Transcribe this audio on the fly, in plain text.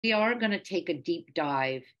We are going to take a deep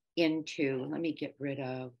dive into, let me get rid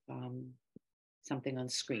of something on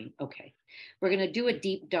screen. Okay. We're going to do a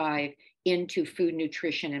deep dive into food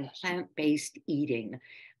nutrition and plant-based eating.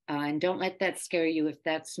 And don't let that scare you if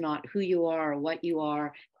that's not who you are or what you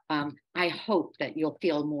are. I hope that you'll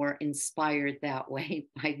feel more inspired that way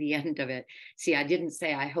by the end of it. See, I didn't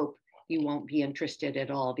say I hope you won't be interested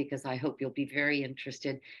at all, because I hope you'll be very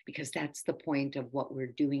interested, because that's the point of what we're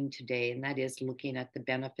doing today. And that is looking at the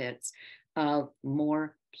benefits of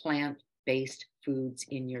more plant-based foods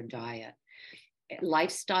in your diet.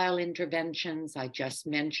 Lifestyle interventions, I just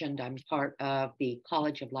mentioned, I'm part of the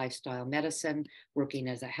College of Lifestyle Medicine, working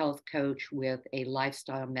as a health coach with a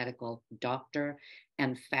lifestyle medical doctor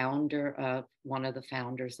and founder of one of the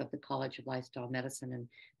founders of the College of Lifestyle Medicine and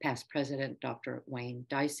past president, Dr. Wayne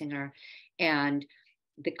Dysinger. And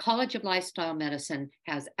the College of Lifestyle Medicine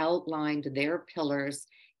has outlined their pillars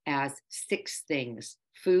as 6 things: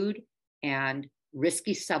 food and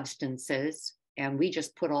risky substances. And we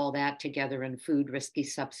just put all that together in food, risky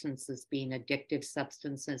substances being addictive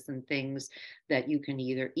substances and things that you can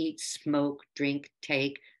either eat, smoke, drink,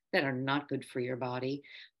 take, that are not good for your body.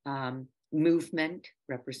 Movement,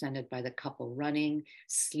 represented by the couple running.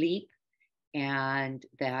 Sleep, and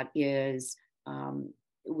that is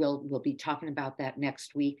we'll be talking about that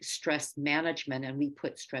next week. Stress management, and we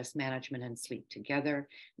put stress management and sleep together,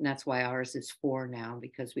 and that's why ours is 4 now,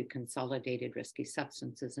 because we consolidated risky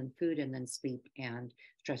substances and food, and then sleep and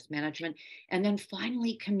stress management. And then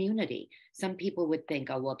finally, community. Some people would think,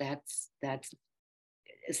 oh well, that's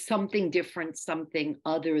something different, something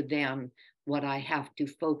other than what I have to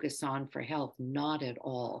focus on for health. Not at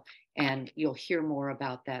all. And you'll hear more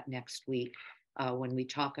about that next week when we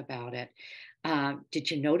talk about it. Did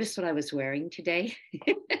you notice what I was wearing today?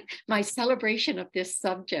 My celebration of this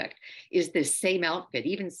subject is this same outfit,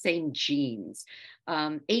 even same jeans.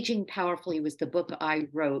 Aging Powerfully was the book I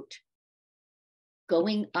wrote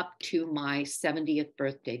going up to my 70th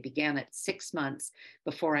birthday. Began at 6 months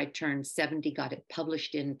before I turned 70, got it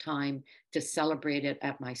published in time to celebrate it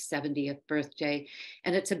at my 70th birthday.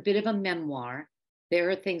 And it's a bit of a memoir. There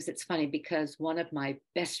are things, it's funny because one of my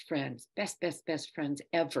best friends, best friends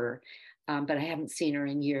ever, but I haven't seen her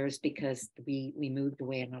in years because we moved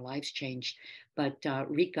away and our lives changed. But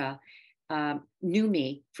Rika knew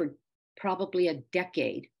me for probably a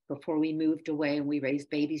decade before we moved away and we raised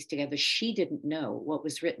babies together. She didn't know what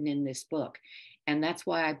was written in this book. And that's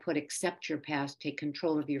why I put accept your past, take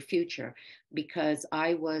control of your future, because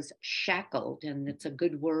I was shackled, and it's a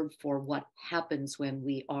good word for what happens when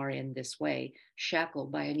we are in this way,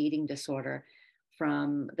 shackled by an eating disorder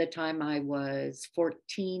from the time I was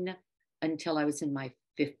 14 until I was in my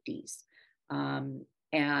 50s.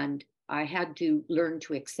 And I had to learn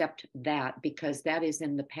to accept that, because that is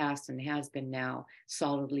in the past and has been now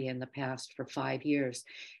solidly in the past for 5 years.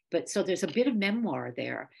 But so there's a bit of memoir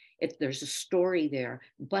there. There's a story there.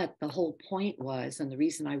 But the whole point was, and the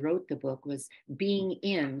reason I wrote the book was being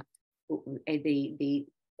in the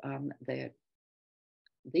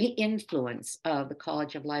influence of the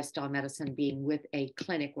College of Lifestyle Medicine, being with a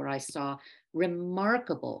clinic where I saw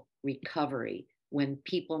remarkable recovery when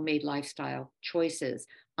people made lifestyle choices.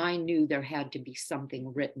 I knew there had to be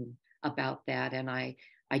something written about that. And I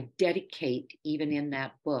dedicate, even in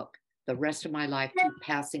that book, the rest of my life to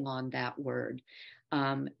passing on that word,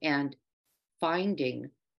 and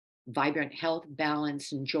finding vibrant health,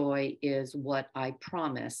 balance, and joy is what I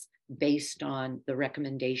promise based on the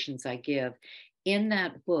recommendations I give. In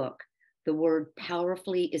that book, the word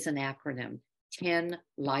powerfully is an acronym: 10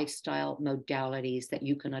 lifestyle modalities that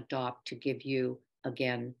you can adopt to give you,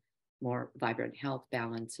 again, more vibrant health,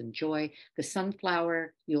 balance, and joy. The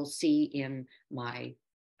sunflower, you'll see in my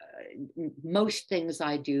most things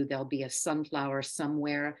I do, there'll be a sunflower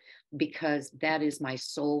somewhere, because that is my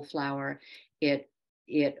soul flower. It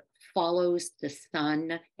follows the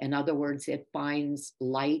sun. In other words, it finds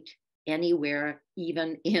light anywhere,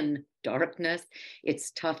 even in darkness.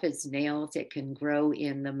 It's tough as nails. It can grow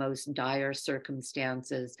in the most dire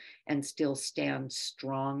circumstances and still stand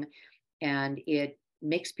strong. And it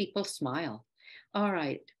makes people smile. All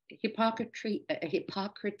right.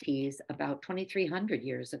 Hippocrates, about 2,300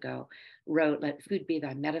 years ago, wrote, "Let food be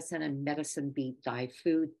thy medicine and medicine be thy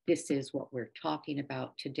food." This is what we're talking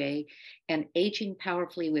about today. And Aging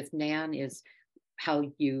Powerfully with Nan is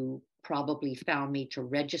how you probably found me to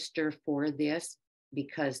register for this,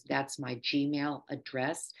 because that's my Gmail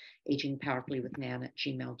address,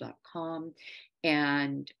 agingpowerfullywithnan@gmail.com.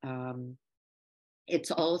 And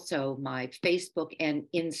it's also my Facebook and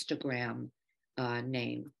Instagram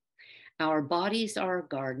name. Our bodies are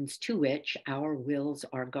gardens to which our wills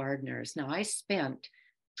are gardeners. Now, I spent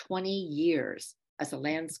 20 years as a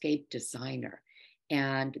landscape designer.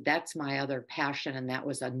 And that's my other passion. And that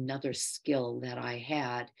was another skill that I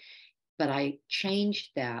had. But I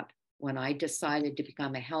changed that when I decided to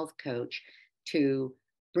become a health coach, to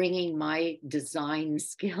bringing my design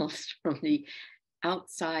skills from the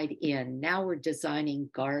outside in. Now we're designing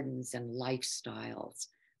gardens and lifestyles.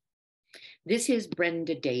 This is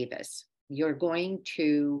Brenda Davis. You're going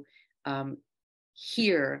to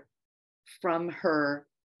hear from her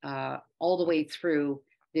all the way through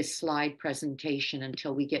this slide presentation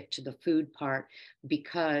until we get to the food part,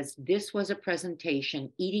 because this was a presentation,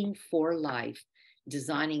 Eating for Life,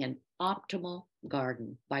 Designing an Optimal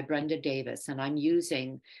Garden by Brenda Davis. And I'm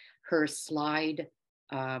using her slide,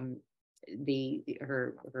 her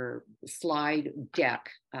slide deck,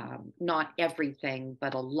 not everything,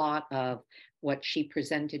 but a lot of what she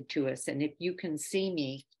presented to us. And if you can see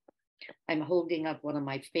me, I'm holding up one of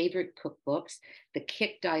my favorite cookbooks, the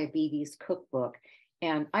Kick Diabetes Cookbook.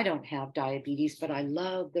 And I don't have diabetes, but I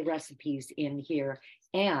love the recipes in here.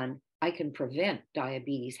 And I can prevent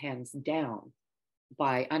diabetes hands down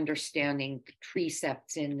by understanding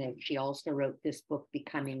precepts in there. She also wrote this book,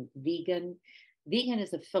 Becoming Vegan. Vegan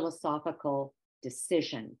is a philosophical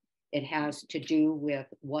decision. It has to do with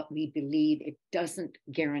what we believe. It doesn't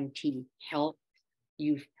guarantee health.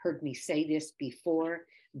 You've heard me say this before.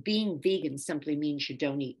 Being vegan simply means you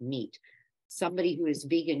don't eat meat. Somebody who is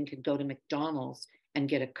vegan could go to McDonald's and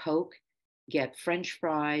get a Coke, get French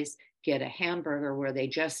fries, get a hamburger where they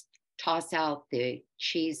just toss out the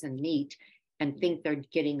cheese and meat and think they're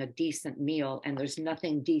getting a decent meal. And there's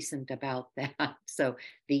nothing decent about that. So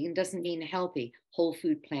vegan doesn't mean healthy. Whole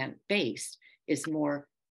food plant-based is more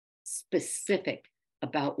specific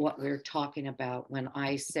about what we're talking about when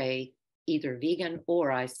I say either vegan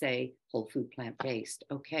or I say whole food plant-based.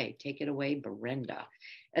 Okay, take it away, Brenda.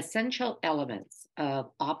 Essential elements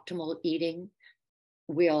of optimal eating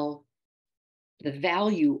the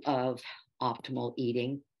value of optimal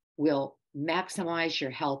eating will maximize your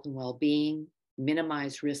health and well-being,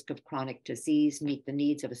 minimize risk of chronic disease, meet the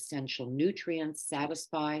needs of essential nutrients,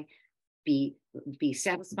 be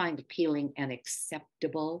satisfying, appealing, and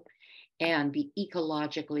acceptable, and be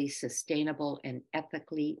ecologically sustainable and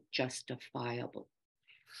ethically justifiable.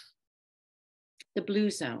 The blue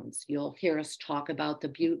zones, you'll hear us talk about the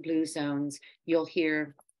blue zones. You'll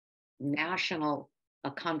hear international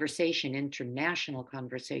conversation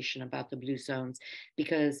about the blue zones,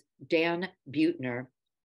 because Dan Buettner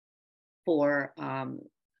for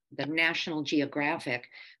the National Geographic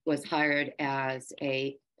was hired as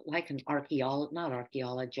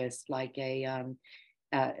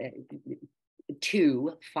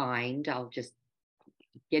to find, I'll just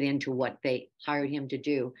get into what they hired him to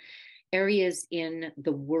do, areas in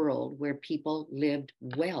the world where people lived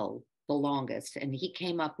well the longest. And he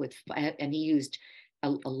came up with, and he used a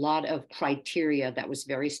lot of criteria that was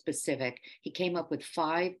very specific. He came up with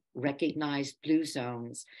 5 recognized blue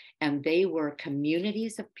zones, and they were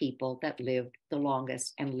communities of people that lived the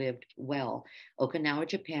longest and lived well. Okinawa,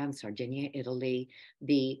 Japan, Sardinia, Italy,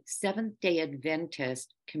 the Seventh-day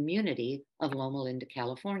Adventist community of Loma Linda,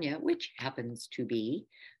 California, which happens to be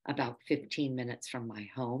about 15 minutes from my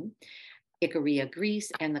home, Icaria,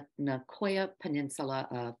 Greece, and the Nicoya Peninsula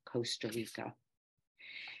of Costa Rica.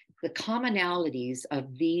 The commonalities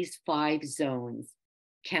of these 5 zones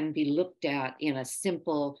can be looked at in a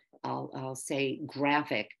simple, I'll say,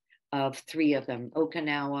 graphic of 3 of them: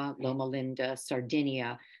 Okinawa, Loma Linda,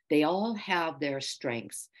 Sardinia. They all have their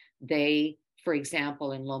strengths. They, for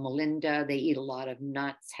example, in Loma Linda, they eat a lot of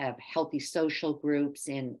nuts, have healthy social groups.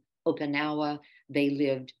 In Okinawa, they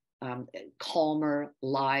lived calmer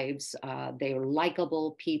lives. They were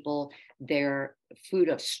likable people. Their food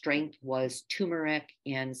of strength was turmeric.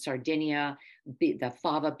 In Sardinia, the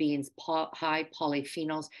fava beans, high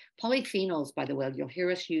polyphenols. Polyphenols, by the way, you'll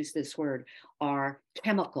hear us use this word, are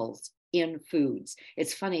chemicals in foods.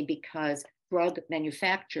 It's funny because drug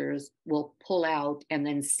manufacturers will pull out and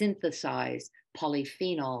then synthesize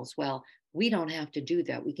polyphenols. Well, we don't have to do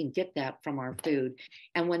that. We can get that from our food.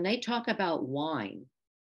 And when they talk about wine,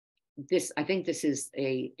 I think this is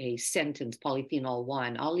a sentence, polyphenol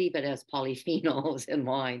 1. I'll leave it as polyphenols in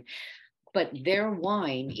wine. But their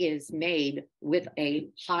wine is made with a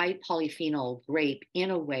high polyphenol grape in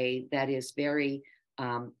a way that is very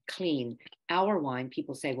clean. Our wine,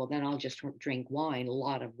 people say, well, then I'll just drink wine, a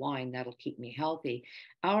lot of wine, that'll keep me healthy.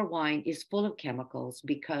 Our wine is full of chemicals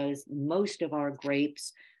because most of our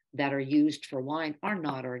grapes that are used for wine are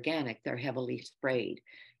not organic. They're heavily sprayed.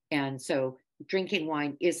 And so drinking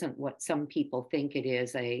wine isn't what some people think it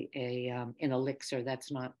is, an elixir.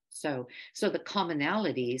 That's not so. So the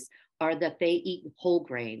commonalities are that they eat whole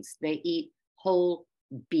grains, they eat whole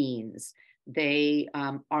beans. They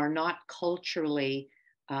are not culturally,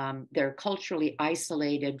 they're culturally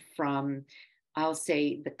isolated from, I'll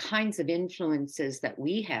say, the kinds of influences that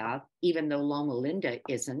we have, even though Loma Linda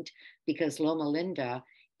isn't, because Loma Linda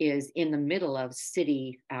is in the middle of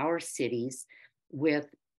our cities, with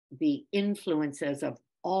the influences of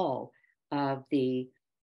all of the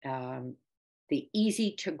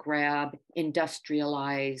easy to grab,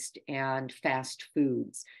 industrialized, and fast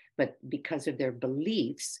foods. But because of their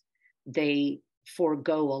beliefs, they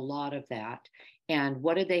forego a lot of that. And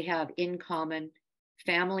what do they have in common?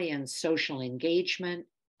 Family and social engagement,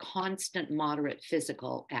 constant moderate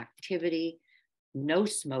physical activity, no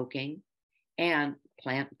smoking, and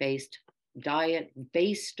plant-based diet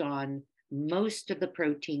based on most of the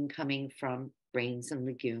protein coming from grains and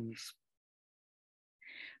legumes.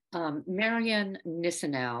 Marian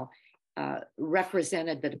Nissenau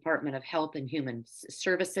represented the Department of Health and Human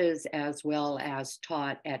Services, as well as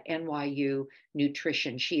taught at NYU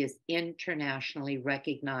nutrition. She is internationally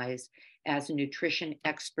recognized as a nutrition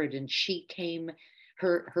expert, and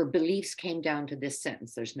her beliefs came down to this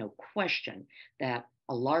sentence: there's no question that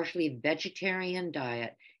a largely vegetarian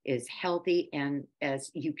diet is healthy and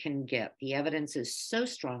as you can get. The evidence is so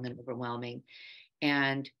strong and overwhelming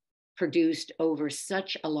and produced over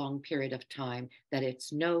such a long period of time that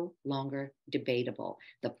it's no longer debatable.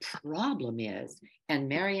 The problem is, and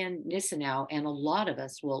Marian Nissenau and a lot of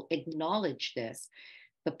us will acknowledge this,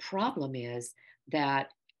 the problem is that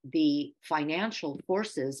the financial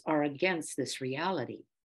forces are against this reality.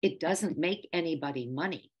 It doesn't make anybody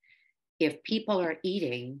money. If people are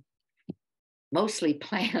eating mostly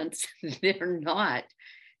plants, they're not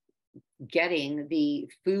getting the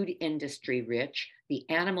food industry rich, the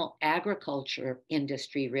animal agriculture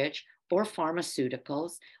industry rich, or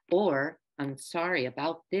pharmaceuticals, or, I'm sorry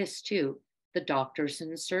about this too, the doctors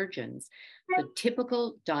and surgeons. The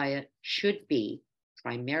typical diet should be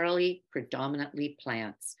primarily, predominantly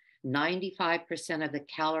plants. 95% of the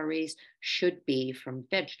calories should be from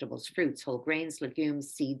vegetables, fruits, whole grains,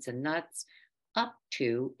 legumes, seeds, and nuts, up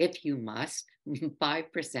to, if you must,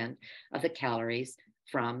 5% of the calories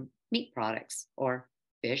from meat products or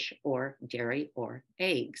fish or dairy or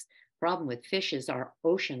eggs. Problem with fish is our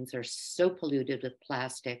oceans are so polluted with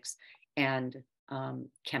plastics and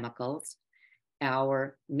chemicals.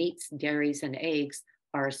 Our meats, dairies, and eggs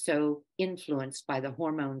are so influenced by the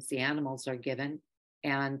hormones the animals are given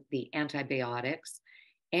and the antibiotics.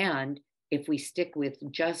 And if we stick with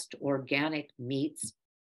just organic meats,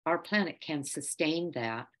 our planet can sustain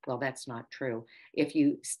that. Well, that's not true. If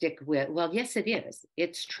you stick with, well, yes, it is.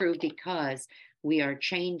 It's true because we are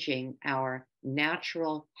changing our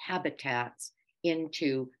natural habitats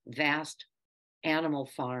into vast animal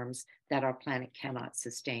farms that our planet cannot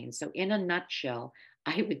sustain. So in a nutshell,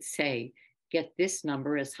 I would say get this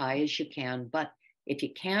number as high as you can. But if you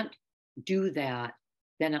can't do that,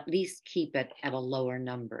 then at least keep it at a lower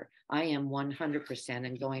number. I am 100%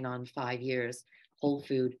 and going on 5 years whole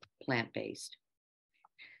food, plant-based.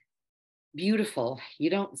 Beautiful.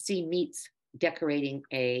 You don't see meats decorating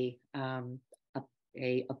a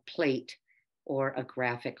plate or a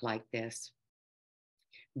graphic like this.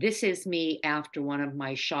 This is me after one of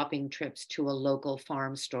my shopping trips to a local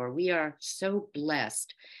farm store. We are so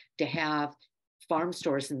blessed to have farm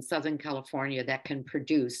stores in Southern California that can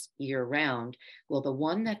produce year-round. Well, the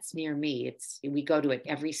one that's near me, we go to it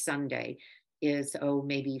every Sunday, is,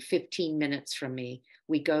 maybe 15 minutes from me.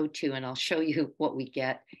 We go to, and I'll show you what we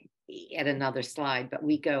get at another slide, but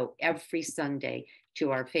we go every Sunday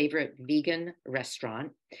to our favorite vegan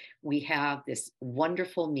restaurant. We have this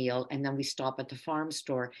wonderful meal, and then we stop at the farm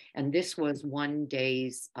store. And this was one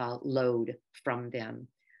day's load from them.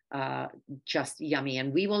 Just yummy.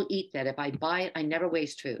 And we will eat that. If I buy it, I never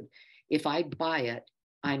waste food. If I buy it,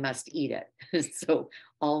 I must eat it. So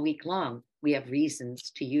all week long, we have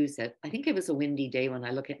reasons to use it. I think it was a windy day when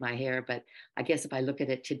I look at my hair, but I guess if I look at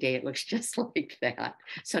it today, it looks just like that.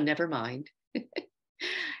 So never mind.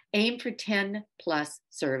 Aim for 10 plus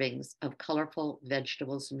servings of colorful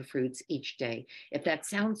vegetables and fruits each day. If that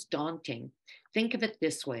sounds daunting, think of it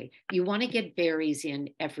this way. You want to get berries in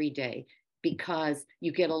every day, because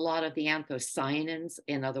you get a lot of the anthocyanins,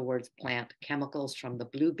 in other words, plant chemicals from the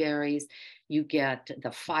blueberries. You get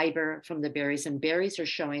the fiber from the berries, and berries are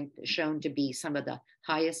shown to be some of the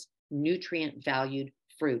highest nutrient valued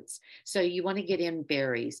fruits. So you want to get in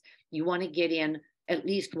berries. You want to get in at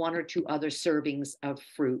least 1 or 2 other servings of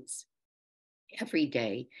fruits every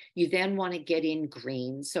day. You then want to get in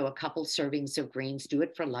greens. So a couple servings of greens, do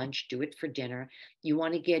it for lunch, do it for dinner. You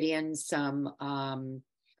want to get in some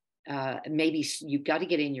maybe you've got to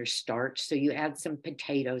get in your starch. So you add some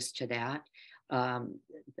potatoes to that,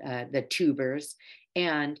 the tubers,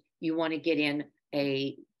 and you want to get in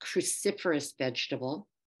a cruciferous vegetable,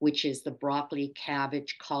 which is the broccoli,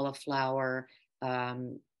 cabbage, cauliflower,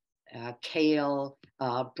 um, kale,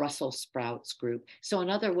 Brussels sprouts group. So, in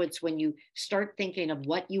other words, when you start thinking of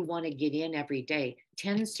what you want to get in every day,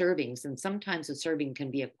 10 servings, and sometimes a serving can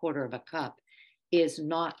be a quarter of a cup, is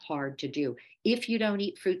not hard to do. If you don't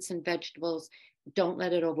eat fruits and vegetables, don't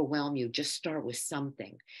let it overwhelm you. Just start with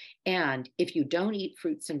something. And if you don't eat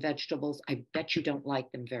fruits and vegetables, I bet you don't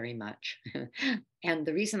like them very much. And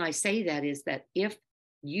the reason I say that is that if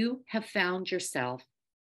you have found yourself,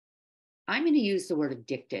 I'm going to use the word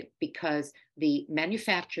addicted, because the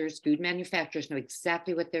manufacturers, food manufacturers, know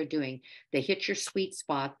exactly what they're doing. They hit your sweet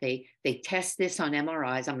spot. They test this on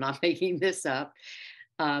MRIs. I'm not making this up.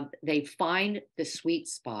 They find the sweet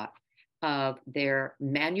spot of their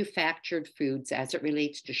manufactured foods as it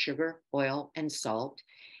relates to sugar, oil, and salt,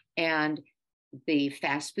 and the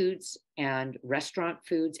fast foods and restaurant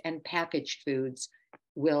foods and packaged foods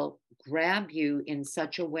will grab you in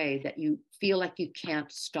such a way that you feel like you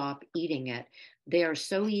can't stop eating it. They are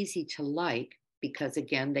so easy to like because,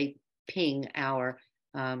 again, they ping our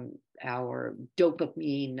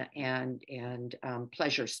dopamine and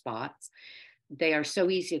pleasure spots. They are so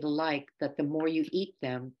easy to like that the more you eat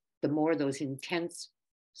them, the more those intense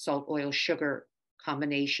salt, oil, sugar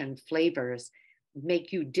combination flavors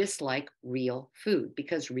make you dislike real food,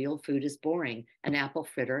 because real food is boring. An apple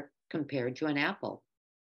fritter compared to an apple.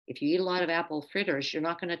 If you eat a lot of apple fritters, you're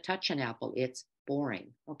not going to touch an apple. It's boring.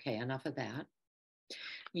 Okay, enough of that.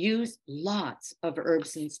 Use lots of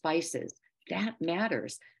herbs and spices. That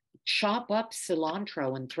matters. Chop up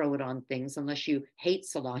cilantro and throw it on things, unless you hate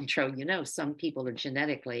cilantro. You know, some people are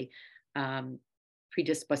genetically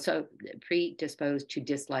predisposed to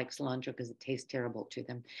dislike cilantro because it tastes terrible to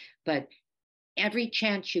them. But every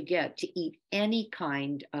chance you get to eat any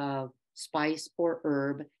kind of spice or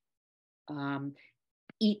herb,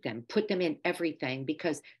 eat them, put them in everything,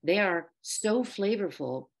 because they are so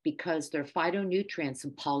flavorful, because their phytonutrients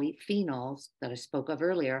and polyphenols that I spoke of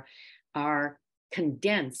earlier are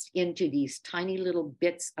condensed into these tiny little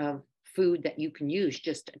bits of food that you can use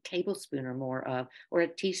just a tablespoon or more of, or a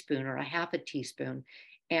teaspoon or a half a teaspoon.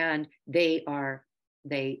 And they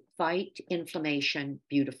fight inflammation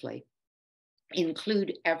beautifully.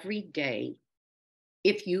 Include every day,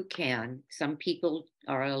 if you can. Some people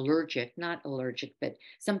are allergic, not allergic, but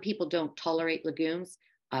some people don't tolerate legumes.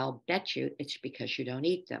 I'll bet you it's because you don't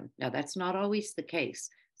eat them. Now, that's not always the case.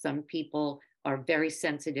 Some people are very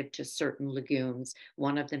sensitive to certain legumes.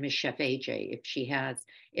 One of them is Chef AJ.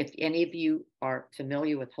 If any of you are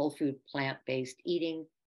familiar with whole food, plant-based eating,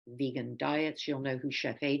 vegan diets, you'll know who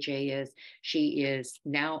Chef AJ is. She is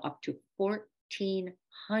now up to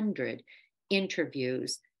 1,400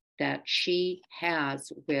 interviews that she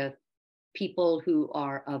has with people who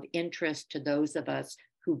are of interest to those of us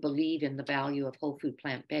who believe in the value of whole food,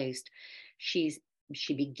 plant-based. She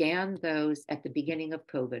began those at the beginning of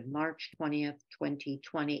COVID, March 20th,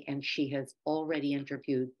 2020, and she has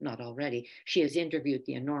interviewed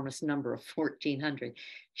the enormous number of 1,400.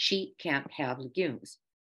 She can't have legumes.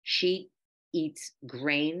 She eats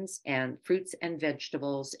grains and fruits and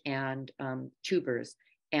vegetables and tubers,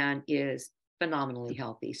 and is phenomenally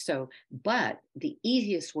healthy. So, but the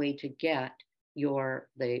easiest way to get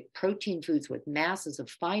the protein foods with masses of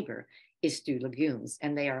fiber is through legumes,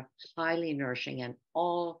 and they are highly nourishing, and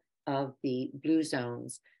all of the blue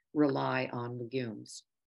zones rely on legumes.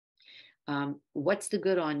 What's the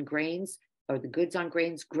good on grains, or the goods on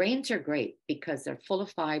grains? Grains are great because they're full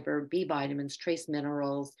of fiber, B vitamins, trace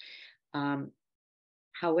minerals.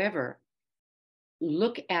 However,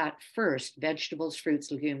 look at first vegetables,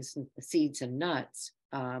 fruits, legumes, seeds, and nuts,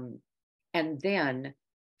 and then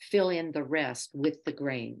fill in the rest with the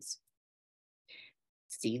grains.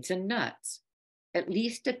 Seeds and nuts, at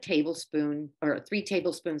least a tablespoon, or 3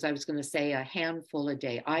 tablespoons, I was going to say a handful a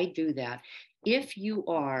day. I do that. If you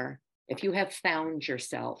have found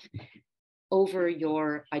yourself over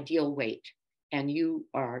your ideal weight and you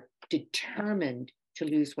are determined to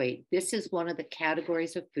lose weight, this is one of the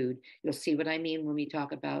categories of food, you'll see what I mean when we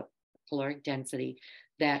talk about caloric density,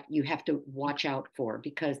 that you have to watch out for,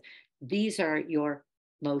 because these are your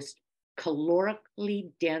most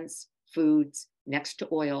calorically dense foods next to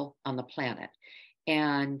oil on the planet.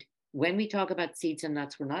 And when we talk about seeds and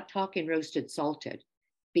nuts, we're not talking roasted, salted,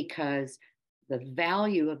 because The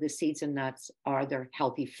value of the seeds and nuts are their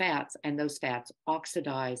healthy fats, and those fats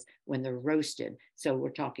oxidize when they're roasted. So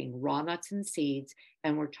we're talking raw nuts and seeds,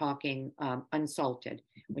 and we're talking unsalted.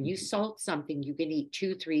 When you salt something, you can eat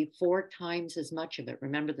 2, 3, 4 times as much of it.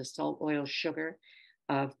 Remember the salt, oil, sugar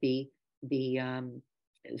of the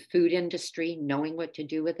food industry, knowing what to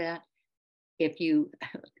do with that.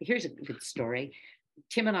 Here's a good story.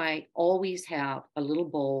 Tim and I always have a little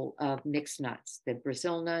bowl of mixed nuts, the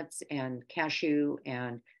Brazil nuts and cashew,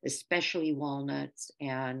 and especially walnuts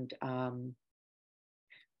and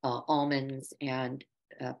almonds and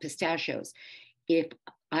pistachios. If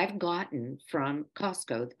I've gotten from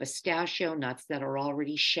Costco the pistachio nuts that are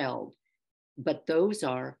already shelled, but those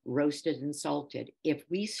are roasted and salted. If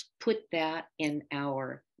we put that in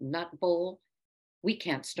our nut bowl, we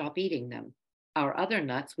can't stop eating them. Our other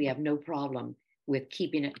nuts, we have no problem with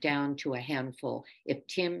keeping it down to a handful. If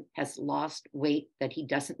Tim has lost weight that he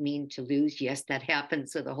doesn't mean to lose, yes, that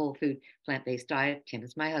happens with the whole food plant-based diet. Tim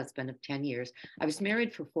is my husband of 10 years. I was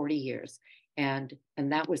married for 40 years. And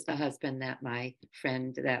that was the husband that my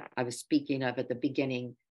friend that I was speaking of at the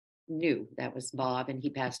beginning knew. That was Bob, and he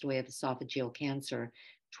passed away of esophageal cancer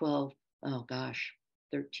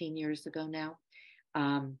 13 years ago now.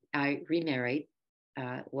 I remarried.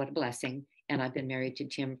 What a blessing. And I've been married to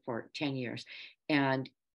Tim for 10 years. And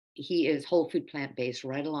he is whole food plant-based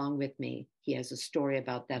right along with me. He has a story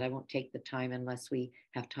about that. I won't take the time unless we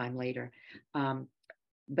have time later.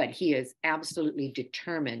 But he is absolutely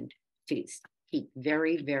determined to keep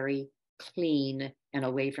very, very clean and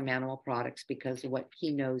away from animal products because of what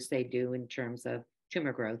he knows they do in terms of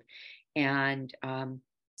tumor growth. And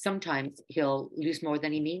sometimes he'll lose more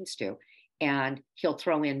than he means to. And he'll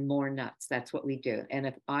throw in more nuts. That's what we do. And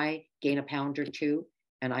if I gain a pound or two,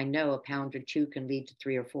 and I know a pound or two can lead to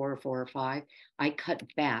 3 or 4 or 4 or 5, I cut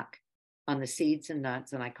back on the seeds and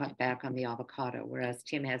nuts, and I cut back on the avocado, whereas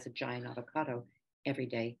Tim has a giant avocado every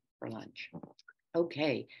day for lunch.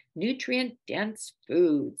 Okay, nutrient-dense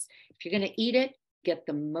foods. If you're going to eat it, get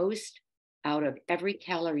the most out of every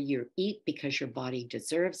calorie you eat because your body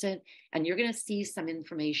deserves it. And you're going to see some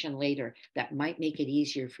information later that might make it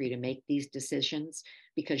easier for you to make these decisions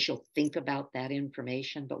because you'll think about that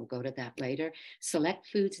information, but we'll go to that later. Select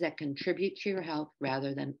foods that contribute to your health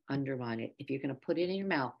rather than undermine it. If you're going to put it in your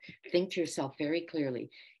mouth, think to yourself very clearly,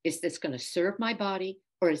 is this going to serve my body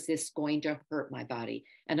or is this going to hurt my body?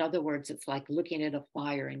 In other words, it's like looking at a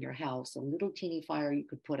fire in your house, a little teeny fire you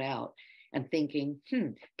could put out, and thinking,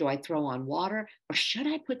 do I throw on water or should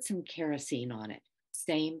I put some kerosene on it?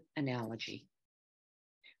 Same analogy.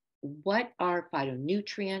 What are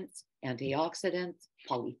phytonutrients, antioxidants,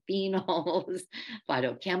 polyphenols,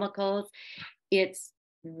 phytochemicals? It's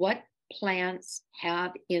what plants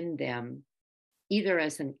have in them, either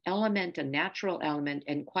as an element, a natural element,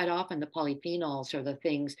 and quite often the polyphenols are the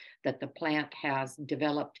things that the plant has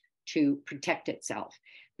developed to protect itself.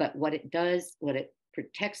 But what it does, what it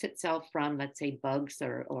protects itself from, let's say bugs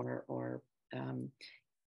or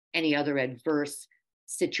any other adverse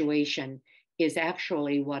situation, is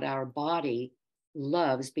actually what our body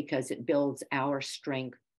loves because it builds our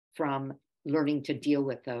strength from learning to deal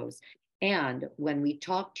with those. And when we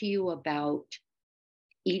talk to you about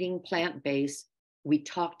eating plant-based, we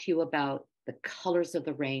talk to you about the colors of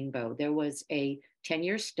the rainbow. There was a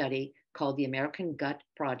 10-year study called the American Gut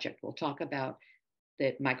Project. We'll talk about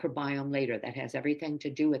the microbiome later. That has everything to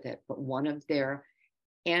do with it. But one of their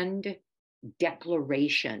end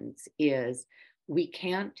declarations is we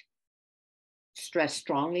can't stress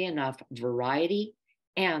strongly enough variety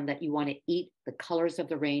and that you want to eat the colors of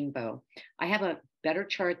the rainbow. I have a better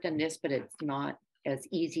chart than this, but it's not as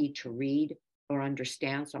easy to read or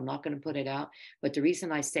understand, so I'm not going to put it out. But the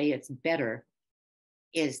reason I say it's better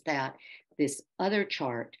is that this other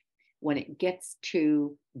chart, when it gets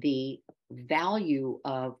to the value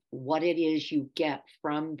of what it is you get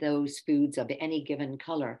from those foods of any given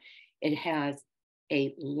color, it has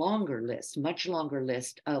a longer list, much longer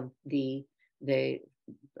list of the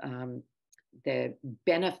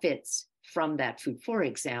benefits from that food. For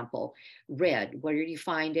example, red, where do you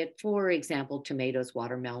find it? For example, tomatoes,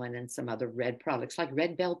 watermelon, and some other red products like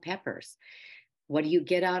red bell peppers. What do you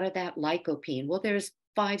get out of that? Lycopene. Well, there's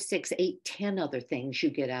 5, 6, 8, 10 other things you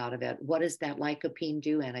get out of it. What does that lycopene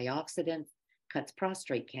do? Antioxidant, cuts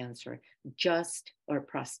prostate cancer,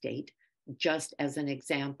 prostate, just as an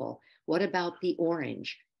example. What about the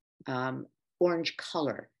orange? Orange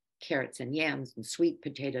color, carrots and yams and sweet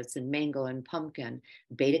potatoes and mango and pumpkin.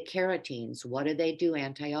 Beta carotenes, what do they do?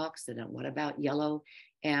 Antioxidant. What about yellow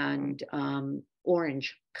and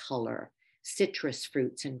orange color? citrus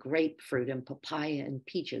fruits and grapefruit and papaya and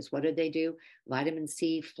peaches. What do? Vitamin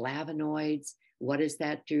C, flavonoids. What does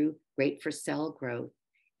that do? Great for cell growth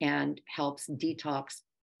and helps detox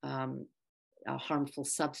harmful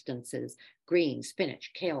substances. Green,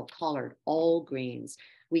 spinach, kale, collard, all greens.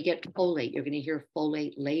 We get folate. You're going to hear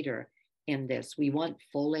folate later in this. We want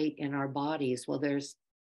folate in our bodies. Well, there's,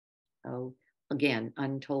 again,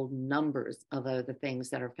 untold numbers of other things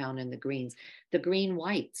that are found in the greens. The green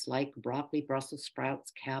whites, like broccoli, Brussels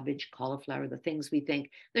sprouts, cabbage, cauliflower, the things we think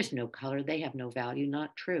there's no color, they have no value.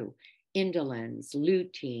 Not true. Indolins,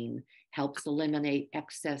 lutein helps eliminate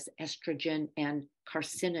excess estrogen and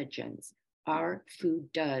carcinogens. Our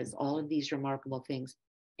food does all of these remarkable things.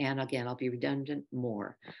 And again, I'll be redundant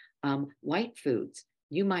more. White foods.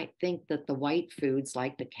 You might think that the white foods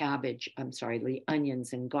like the the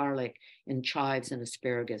onions and garlic and chives and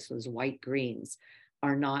asparagus, those white greens,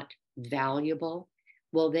 are not valuable.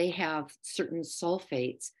 Well, they have certain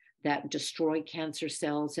sulfates that destroy cancer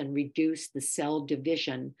cells and reduce the cell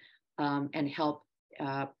division and help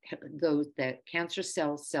the cancer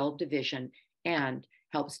cell division and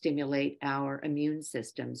help stimulate our immune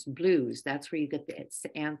systems. Blues, that's where you get the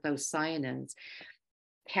anthocyanins.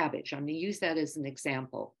 Cabbage, I'm going to use that as an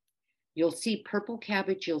example. You'll see purple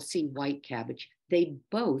cabbage, you'll see white cabbage. They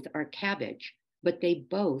both are cabbage, but they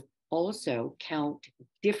both also count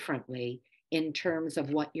differently in terms of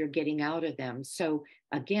what you're getting out of them. So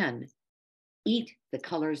again, eat the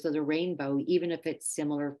colors of the rainbow, even if it's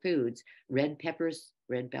similar foods. Red peppers,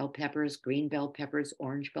 red bell peppers, green bell peppers,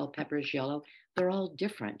 orange bell peppers, yellow, they're all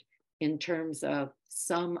different in terms of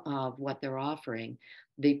some of what they're offering.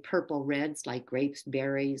 The purple reds like grapes,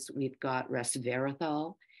 berries, we've got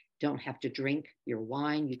resveratrol. Don't have to drink your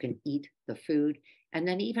wine, you can eat the food. And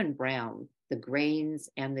then even brown, the grains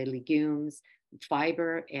and the legumes,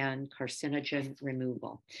 fiber and carcinogen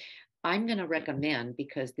removal. I'm going to recommend,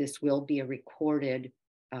 because this will be a recorded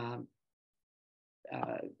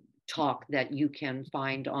talk that you can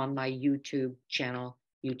find on my YouTube channel,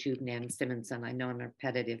 YouTube Nan Simonson. I know I'm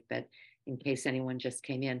repetitive, but in case anyone just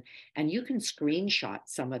came in. And you can screenshot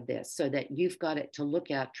some of this so that you've got it to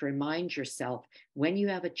look at to remind yourself when you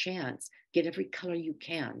have a chance, get every color you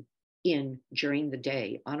can in during the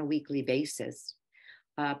day on a weekly basis.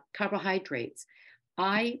 Carbohydrates.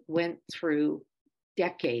 I went through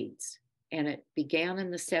decades, and it began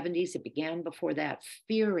in the 70s. It began before that,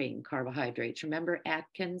 fearing carbohydrates. Remember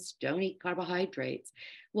Atkins, don't eat carbohydrates.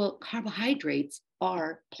 Well, carbohydrates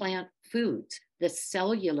are plant foods. The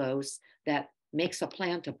cellulose that makes a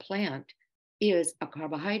plant is a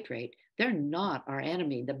carbohydrate. They're not our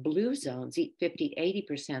enemy. The blue zones eat 50,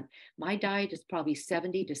 80%. My diet is probably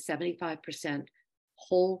 70 to 75%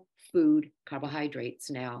 whole food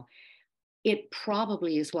carbohydrates now. It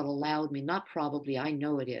probably is what allowed me, not probably, I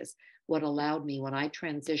know it is, what allowed me when I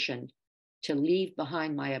transitioned to leave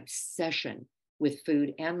behind my obsession with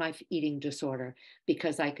food and my eating disorder,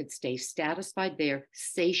 because I could stay satisfied there,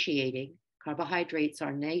 satiating. Carbohydrates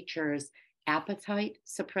are nature's appetite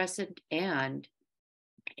suppressant and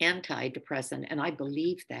antidepressant, and I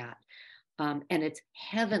believe that. And it's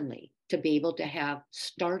heavenly to be able to have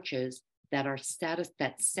starches that are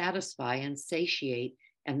that satisfy and satiate,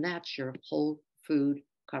 and that's your whole food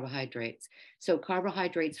carbohydrates. So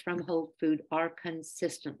carbohydrates from whole food are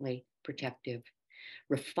consistently protective.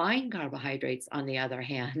 Refined carbohydrates, on the other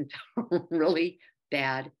hand, are really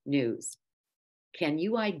bad news. Can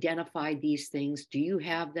you identify these things? Do you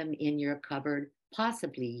have them in your cupboard?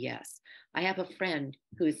 Possibly, yes. I have a friend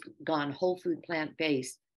who's gone whole food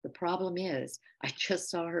plant-based. The problem is, I just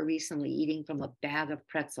saw her recently eating from a bag of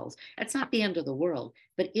pretzels. That's not the end of the world,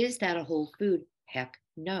 but is that a whole food? Heck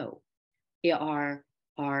no.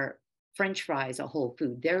 Are French fries a whole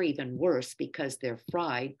food? They're even worse because they're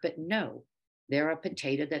fried, but no, they're a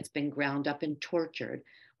potato that's been ground up and tortured.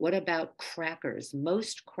 What about crackers?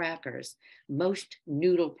 Most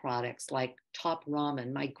noodle products like Top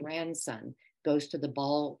Ramen. My grandson goes to the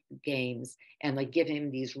ball games and they give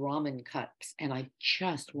him these ramen cups, and I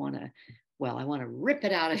just want to, I want to rip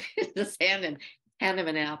it out of his hand and hand him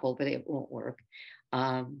an apple, but it won't work.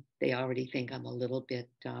 They already think I'm a little bit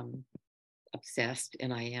obsessed,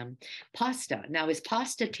 and I am. Pasta. Now, is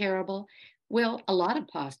pasta terrible? Well, a lot of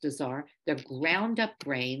pastas are. They're ground up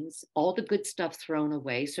grains, all the good stuff thrown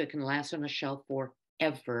away so it can last on a shelf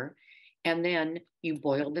forever. And then you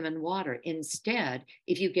boil them in water. Instead,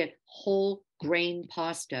 if you get whole grain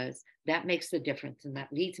pastas, that makes the difference. And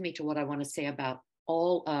that leads me to what I want to say about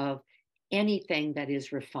all of anything that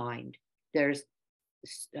is refined. There's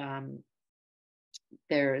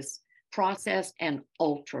processed and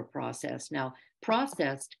ultra processed. Now,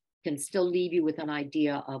 processed can still leave you with an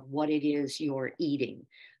idea of what it is you're eating.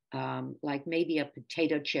 Like maybe a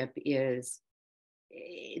potato chip is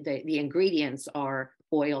the ingredients are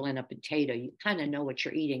oil and a potato. You kind of know what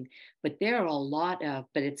you're eating, but there are a lot of,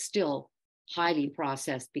 but it's still highly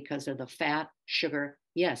processed because of the fat, sugar.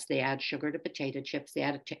 Yes, they add sugar to potato chips. They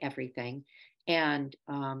add it to everything, and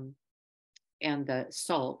the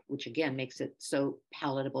salt, which again makes it so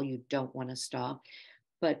palatable you don't want to stop.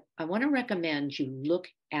 But I want to recommend you look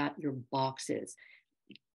at your boxes.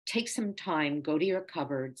 Take some time, go to your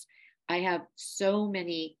cupboards. I have so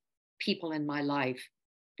many people in my life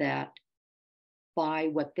that buy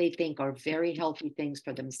what they think are very healthy things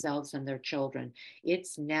for themselves and their children.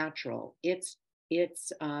 It's natural. It's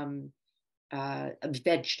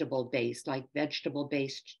vegetable based, like vegetable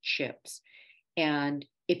based chips. And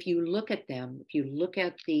if you look at them, if you look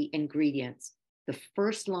at the ingredients, the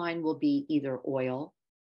first line will be either oil,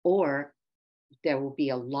 or there will be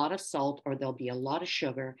a lot of salt, or there'll be a lot of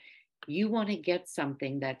sugar. You want to get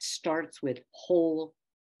something that starts with whole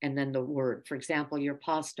and then the word. For example, your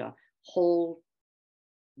pasta, whole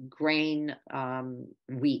grain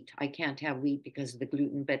wheat. I can't have wheat because of the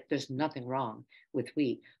gluten, but there's nothing wrong with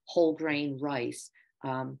wheat. Whole grain rice,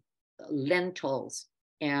 lentils,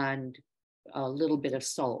 and a little bit of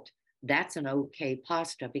salt. That's an okay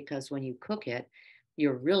pasta, because when you cook it,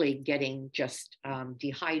 you're really getting just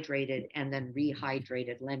dehydrated and then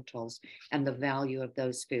rehydrated lentils, and the value of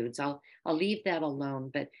those foods. I'll leave that alone.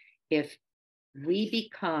 But if we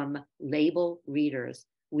become label readers,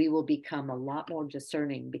 we will become a lot more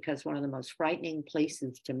discerning, because one of the most frightening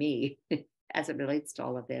places to me as it relates to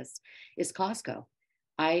all of this is Costco.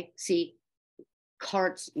 I see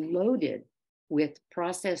carts loaded with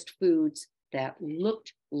processed foods that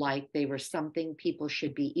looked like they were something people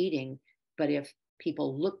should be eating. But if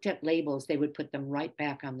people looked at labels, they would put them right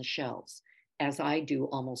back on the shelves, as I do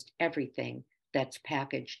almost everything that's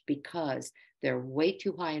packaged, because they're way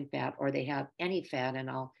too high in fat, or they have any fat,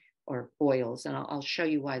 or oils, and I'll show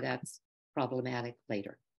you why that's problematic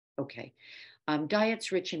later. Okay.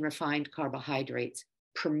 Diets rich in refined carbohydrates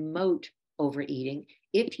promote overeating.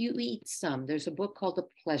 If you eat some, there's a book called The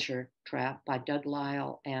Pleasure Trap by Doug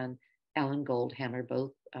Lisle and Alan Goldhammer,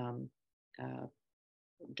 both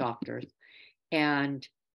doctors, and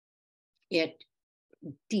it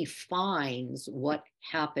defines what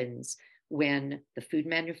happens when the food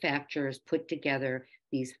manufacturers put together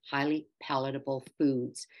these highly palatable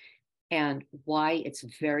foods, and why it's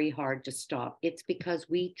very hard to stop. It's because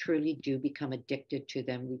we truly do become addicted to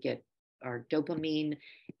them. We get our dopamine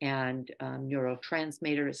and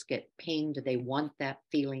neurotransmitters get pinged. They want that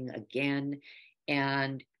feeling again.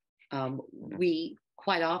 And we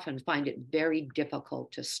quite often find it very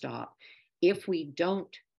difficult to stop. If we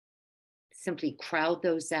don't simply crowd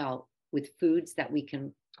those out with foods that we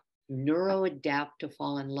can neuroadapt to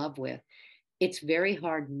fall in love with, it's very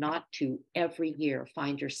hard not to every year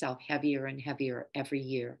find yourself heavier and heavier every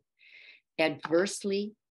year.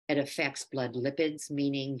 Adversely, it affects blood lipids,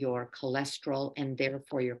 meaning your cholesterol and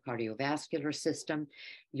therefore your cardiovascular system,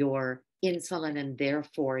 your insulin and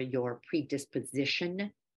therefore your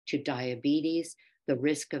predisposition to diabetes, the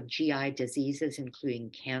risk of GI diseases,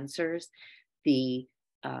 including cancers, the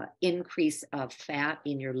increase of fat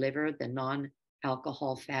in your liver, the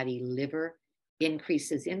non-alcohol fatty liver,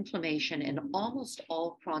 increases inflammation, and almost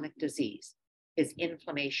all chronic disease is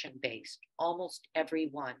inflammation based, almost every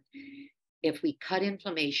one. If we cut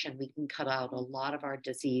inflammation, we can cut out a lot of our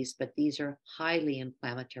disease, but these are highly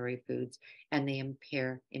inflammatory foods and they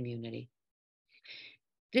impair immunity.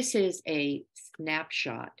 This is a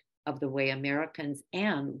snapshot of the way Americans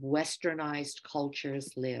and westernized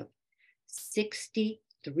cultures live. 63%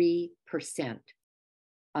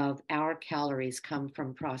 of our calories come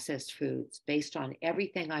from processed foods. Based on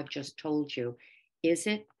everything I've just told you, is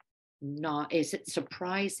it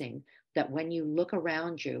surprising that when you look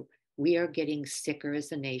around you, we are getting sicker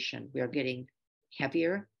as a nation? We are getting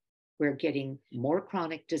heavier, we're getting more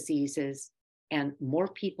chronic diseases, and more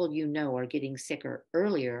people are getting sicker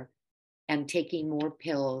earlier and taking more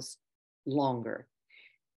pills longer.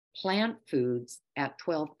 Plant foods at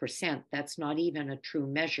 12%, that's not even a true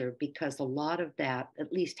measure, because a lot of that,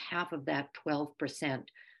 at least half of that 12%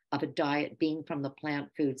 of a diet being from the plant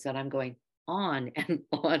foods that I'm going on and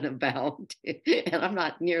on about, and I'm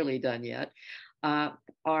not nearly done yet,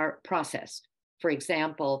 are processed. For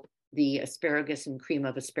example, the asparagus and cream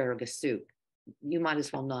of asparagus soup, you might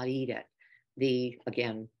as well not eat it. The,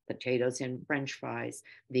 again, potatoes in French fries,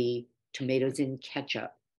 the tomatoes in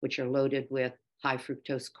ketchup, which are loaded with high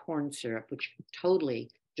fructose corn syrup, which totally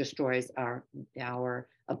destroys our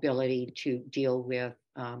ability to deal with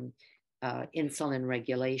insulin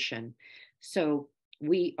regulation. So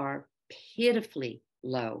we are pitifully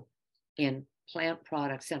low in plant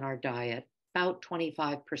products in our diet, about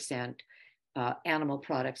 25% animal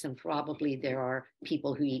products, and probably there are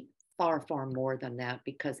people who eat far, far more than that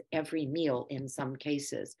because every meal in some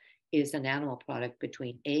cases is an animal product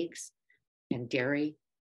between eggs and dairy,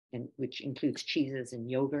 and which includes cheeses and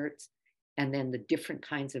yogurts, and then the different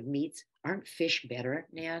kinds of meats. Aren't fish better,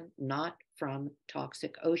 Nan? Not from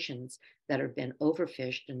toxic oceans that have been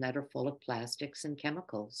overfished and that are full of plastics and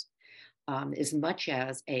chemicals. As much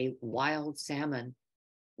as a wild salmon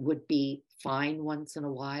would be fine once in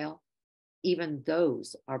a while, even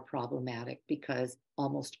those are problematic because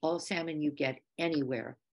almost all salmon you get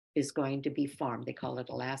anywhere is going to be farmed. They call it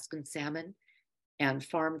Alaskan salmon, and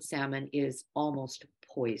farmed salmon is almost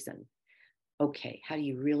poison. Okay, how do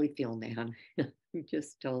you really feel, Nan? I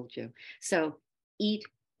just told you. So eat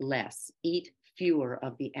less, eat fewer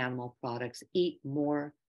of the animal products, eat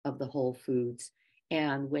more of the whole foods.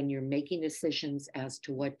 And when you're making decisions as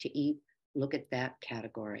to what to eat, look at that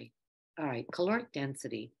category. All right, caloric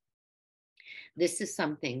density. This is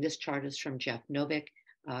something, this chart is from Jeff Novick.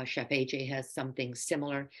 Chef AJ has something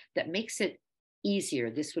similar that makes it easier.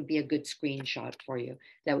 This would be a good screenshot for you.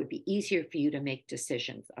 That would be easier for you to make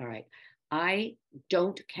decisions. All right. I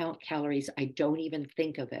don't count calories. I don't even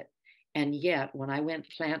think of it. And yet, when I went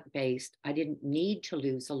plant-based, I didn't need to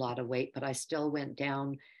lose a lot of weight, but I still went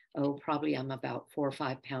down. Oh, probably I'm about 4 or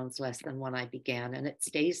 5 pounds less than when I began. And it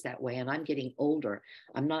stays that way. And I'm getting older.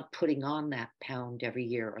 I'm not putting on that pound every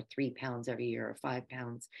year or 3 pounds every year or 5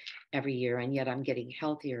 pounds every year. And yet I'm getting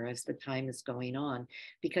healthier as the time is going on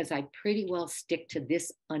because I pretty well stick to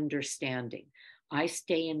this understanding. I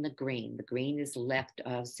stay in the green. The green is left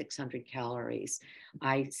of 600 calories.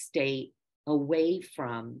 I stay away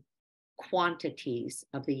from quantities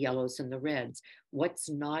of the yellows and the reds. What's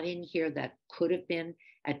not in here that could have been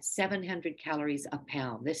at 700 calories a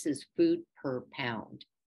pound. This is food per pound.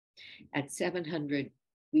 At 700,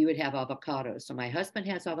 we would have avocado. So my husband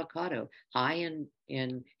has avocado, high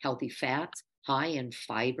in healthy fats, high in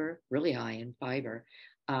fiber, really high in fiber.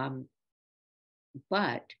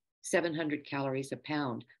 But 700 calories a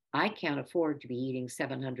pound. I can't afford to be eating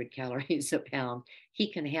 700 calories a pound.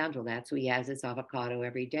 He can handle that, so he has his avocado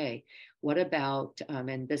every day. What about,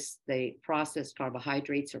 the processed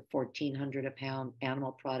carbohydrates are 1,400 a pound,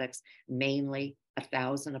 animal products mainly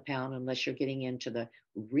 1,000 a pound, unless you're getting into the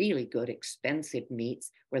really good expensive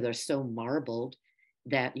meats where they're so marbled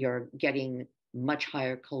that you're getting much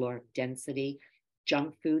higher caloric density.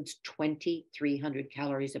 Junk foods, 2,300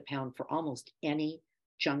 calories a pound for almost any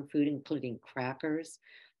junk food, including crackers.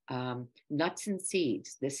 Nuts and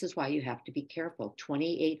seeds. This is why you have to be careful.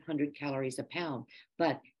 2,800 calories a pound,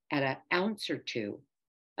 but at an ounce or two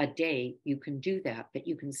a day, you can do that. But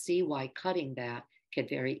you can see why cutting that could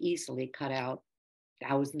very easily cut out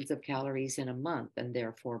thousands of calories in a month and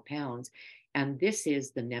therefore pounds. And this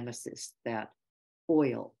is the nemesis, that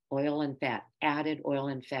oil and fat, added oil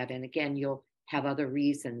and fat. And again, you'll have other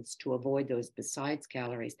reasons to avoid those besides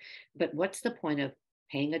calories. But what's the point of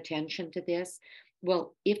paying attention to this?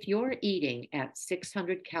 Well, if you're eating at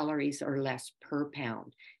 600 calories or less per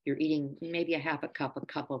pound, you're eating maybe a half a cup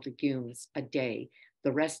of legumes a day.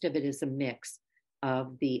 The rest of it is a mix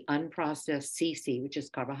of the unprocessed CC, which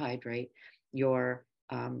is carbohydrate, your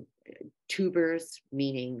tubers,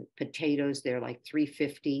 meaning potatoes, they're like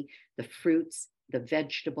 350, the fruits, the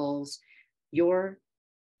vegetables. Your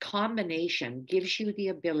combination gives you the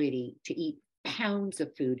ability to eat pounds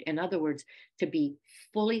of food. In other words, to be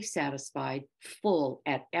fully satisfied, full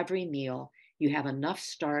at every meal. You have enough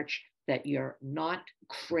starch that you're not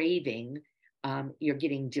craving. You're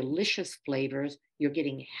getting delicious flavors. You're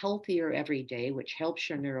getting healthier every day, which helps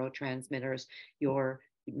your neurotransmitters, your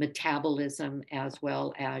metabolism, as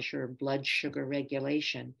well as your blood sugar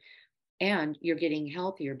regulation. And you're getting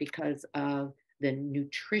healthier because of the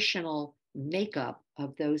nutritional makeup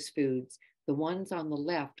of those foods. The ones on the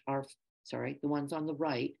left are, the ones on the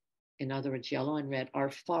right, in other words, yellow and red,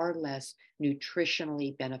 are far less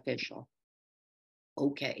nutritionally beneficial.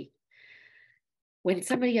 Okay. When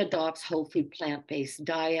somebody adopts whole food plant-based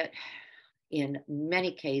diet, in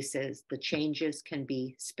many cases, the changes can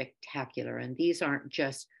be spectacular. And these aren't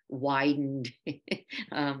just widened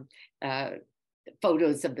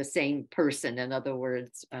photos of the same person. In other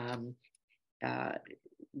words,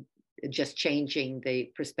 just changing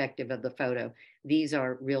the perspective of the photo. These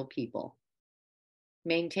are real people.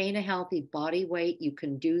 Maintain a healthy body weight. You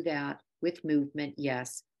can do that with movement,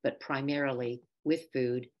 yes, but primarily with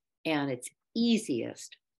food. And it's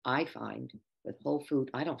easiest, I find, with whole food.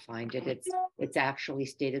 I don't find it. It's actually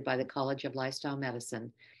stated by the College of Lifestyle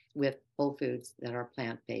Medicine. with whole foods that are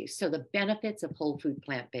plant-based. So the benefits of whole food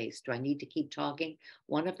plant-based, do I need to keep talking?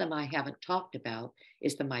 One of them I haven't talked about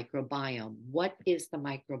is the microbiome. What is the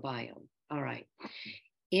microbiome? All right.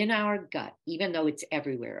 In our gut, even though it's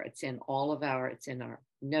everywhere, it's in it's in our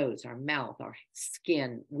nose, our mouth, our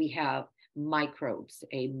skin, we have microbes,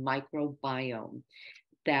 a microbiome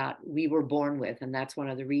that we were born with. And that's one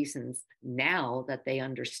of the reasons now that they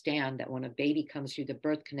understand that when a baby comes through the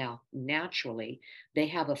birth canal naturally, they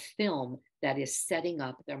have a film that is setting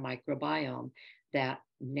up their microbiome. That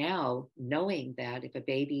now, knowing that if a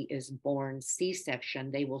baby is born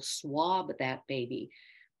C-section, they will swab that baby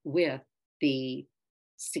with the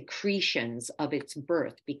secretions of its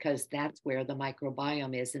birth, because that's where the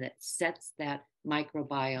microbiome is, and it sets that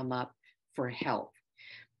microbiome up for health.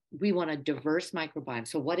 We want a diverse microbiome.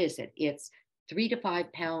 So what is it? It's 3 to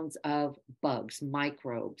 5 pounds of bugs,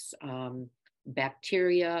 microbes,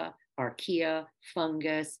 bacteria, archaea,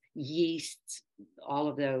 fungus, yeasts, all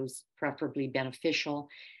of those preferably beneficial,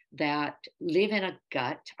 that live in a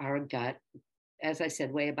gut, our gut, as I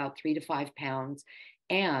said, weigh about 3 to 5 pounds,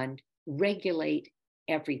 and regulate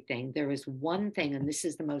everything. There is one thing, and this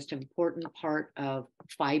is the most important part of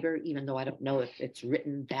fiber, even though I don't know if it's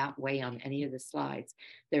written that way on any of the slides.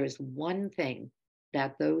 There is one thing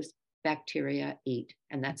that those bacteria eat,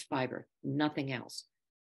 and that's fiber, nothing else.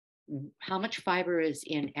 How much fiber is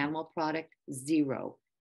in animal product? 0.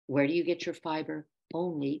 Where do you get your fiber?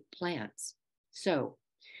 Only plants. So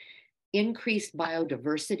increased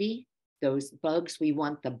biodiversity. Those bugs, we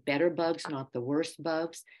want the better bugs, not the worst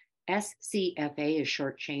bugs. SCFA is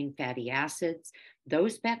short chain fatty acids.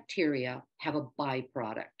 Those bacteria have a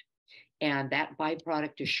byproduct, and that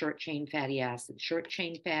byproduct is short chain fatty acids. Short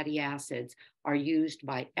chain fatty acids are used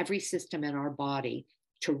by every system in our body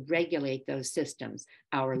to regulate those systems: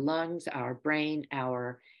 our lungs, our brain,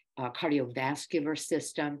 our cardiovascular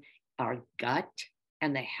system, our gut,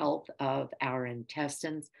 and the health of our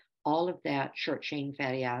intestines. All of that short chain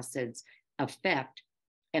fatty acids affect,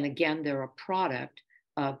 and again, they're a product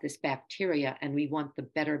of this bacteria, and we want the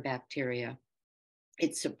better bacteria.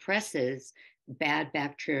 It suppresses bad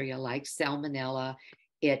bacteria like salmonella.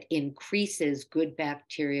 It increases good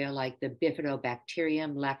bacteria like the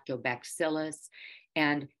bifidobacterium, lactobacillus,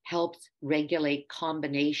 and helps regulate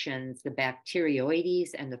combinations, the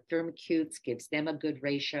bacteroides and the firmicutes, gives them a good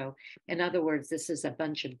ratio. In other words, this is a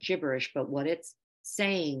bunch of gibberish, but what it's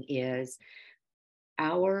saying is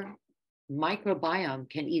our microbiome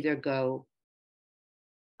can either go,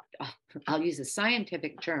 I'll use a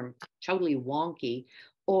scientific term, totally wonky,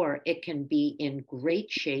 or it can be in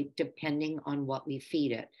great shape depending on what we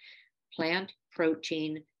feed it. Plant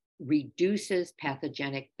protein reduces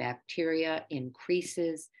pathogenic bacteria,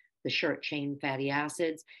 increases the short chain fatty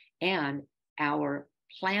acids, and our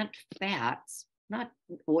plant fats, not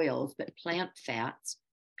oils, but plant fats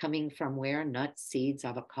coming from where? Nuts, seeds,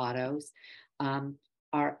 avocados,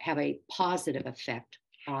 have a positive effect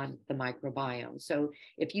on the microbiome. So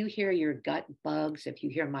if you hear your gut bugs, if you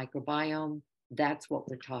hear microbiome, that's what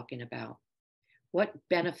we're talking about. What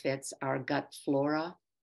benefits our gut flora?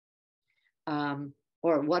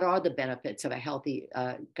 Or what are the benefits of a healthy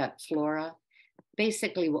gut flora?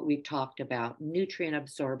 Basically what we've talked about: nutrient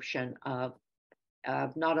absorption of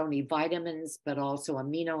not only vitamins, but also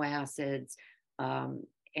amino acids,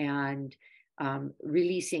 and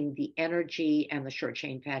releasing the energy and the short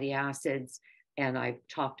chain fatty acids. And I've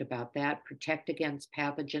talked about that. Protect against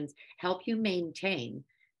pathogens, help you maintain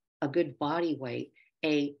a good body weight.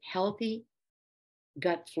 A healthy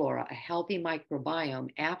gut flora, a healthy microbiome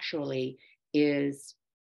actually is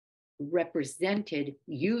represented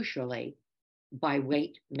usually by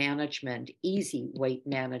weight management, easy weight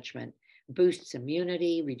management. Boosts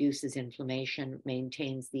immunity, reduces inflammation,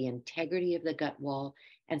 maintains the integrity of the gut wall,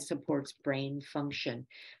 and supports brain function.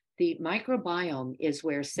 The microbiome is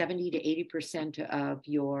where 70 to 80% of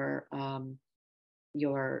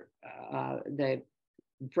the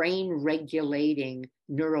brain regulating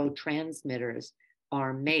neurotransmitters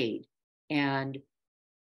are made. And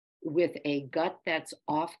with a gut that's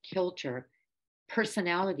off kilter,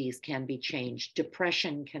 personalities can be changed,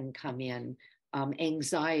 depression can come in,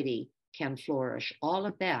 anxiety can flourish, all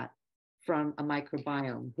of that from a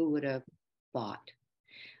microbiome. Who would have thought?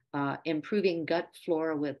 Improving gut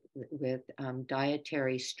flora with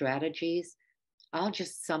dietary strategies. I'll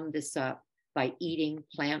just sum this up by eating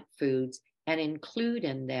plant foods and include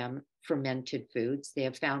in them fermented foods. They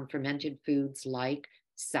have found fermented foods like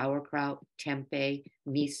sauerkraut, tempeh,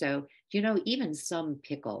 miso, even some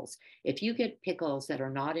pickles. If you get pickles that are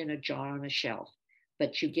not in a jar on a shelf,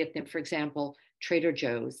 but you get them, for example, Trader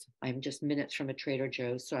Joe's. I'm just minutes from a Trader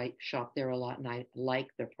Joe's, so I shop there a lot, and I like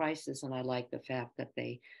their prices, and I like the fact that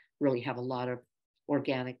they really have a lot of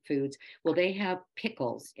organic foods. Well, they have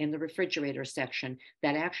pickles in the refrigerator section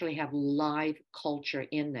that actually have live culture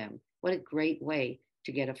in them. What a great way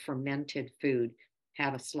to get a fermented food.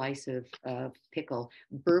 Have a slice of pickle.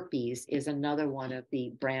 Burpees is another one of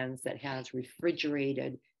the brands that has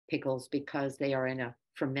refrigerated pickles because they are in a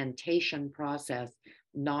fermentation process,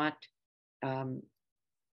 not um,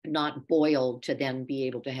 not boiled to then be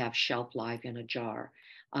able to have shelf life in a jar.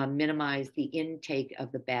 Minimize the intake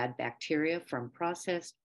of the bad bacteria from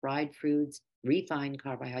processed fried foods, refined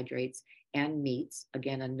carbohydrates, and meats.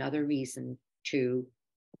 Again, another reason to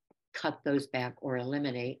cut those back or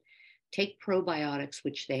eliminate. Take probiotics,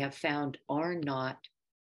 which they have found are not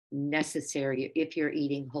necessary if you're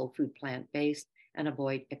eating whole food plant based, and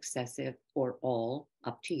avoid excessive or all,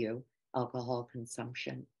 up to you, alcohol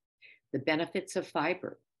consumption. The benefits of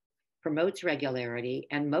fiber promotes regularity,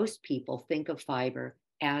 and most people think of fiber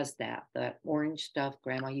as that, the orange stuff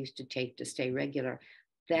grandma used to take to stay regular.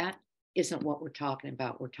 That isn't what we're talking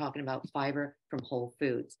about. We're talking about fiber from whole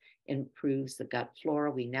foods. Improves the gut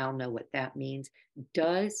flora. We now know what that means.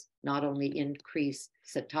 Does not only increase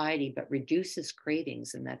satiety, but reduces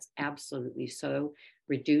cravings, and that's absolutely so.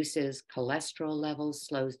 Reduces cholesterol levels,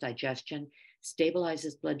 slows digestion,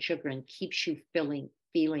 stabilizes blood sugar, and keeps you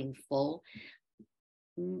feeling full.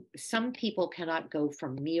 Some people cannot go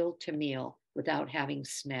from meal to meal without having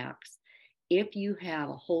snacks. If you have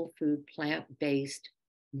a whole food plant-based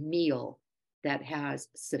meal that has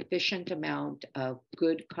sufficient amount of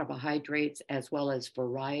good carbohydrates as well as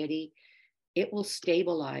variety, it will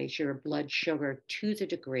stabilize your blood sugar to the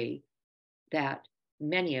degree that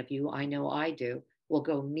many of you, I know I do, will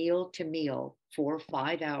go meal to meal 4 or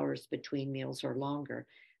 5 hours between meals or longer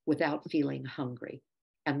without feeling hungry.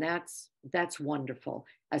 And that's wonderful,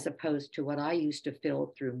 as opposed to what I used to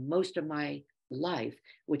feel through most of my life,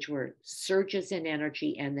 which were surges in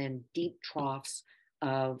energy and then deep troughs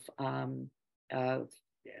of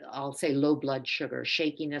I'll say low blood sugar,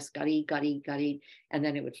 shakiness, gutty, and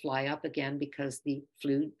then it would fly up again because the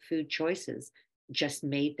food choices just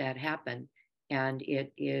made that happen. And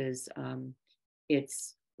it's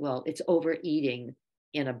overeating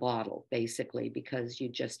in a bottle, basically, because you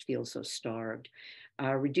just feel so starved.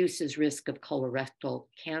 Reduces risk of colorectal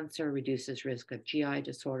cancer, reduces risk of GI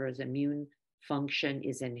disorders, immune function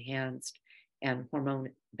is enhanced, and hormone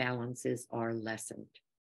balances are lessened.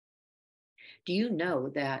 Do you know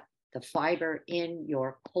that the fiber in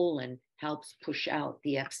your colon helps push out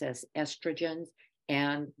the excess estrogens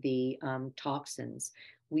and the toxins?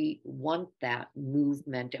 We want that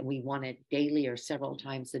movement, and we want it daily or several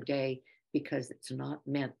times a day because it's not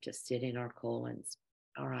meant to sit in our colons.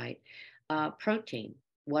 All right. Protein.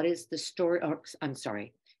 What is the story? Or, I'm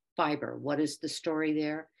sorry, fiber. What is the story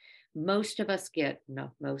there? Most of us get,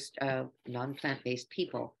 no, most non-plant-based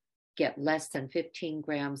people get less than 15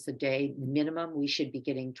 grams a day minimum. We should be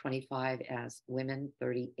getting 25 as women,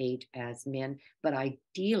 38 as men, but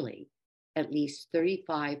ideally at least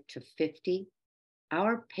 35 to 50.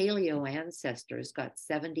 Our paleo ancestors got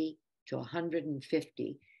 70 to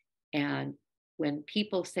 150. And when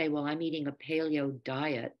people say, well, I'm eating a paleo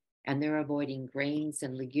diet, and they're avoiding grains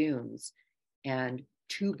and legumes and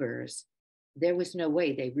tubers, there was no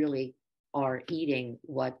way they really are eating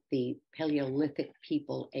what the Paleolithic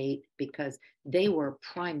people ate, because they were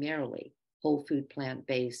primarily whole food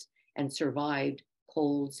plant-based and survived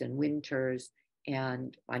colds and winters,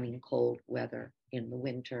 and I mean cold weather in the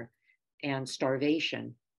winter, and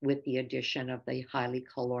starvation, with the addition of the highly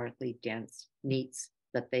calorically dense meats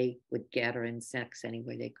that they would get, or insects any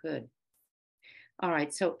way they could. All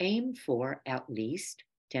right, so aim for at least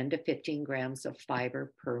 10 to 15 grams of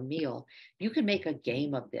fiber per meal. You can make a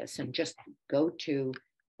game of this and just go to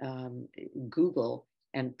Google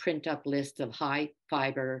and print up lists of high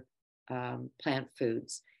fiber plant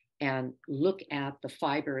foods and look at the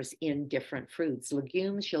fibers in different fruits.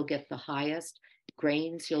 Legumes, you'll get the highest.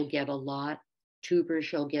 Grains, you'll get a lot.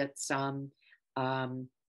 Tubers, you'll get some.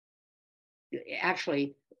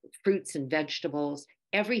 Actually, fruits and vegetables,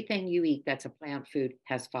 everything you eat that's a plant food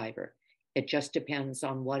has fiber. It just depends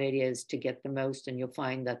on what it is to get the most, and you'll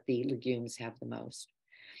find that the legumes have the most.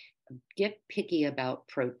 Get picky about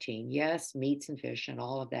protein. Yes, meats and fish and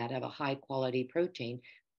all of that have a high quality protein,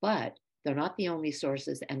 but they're not the only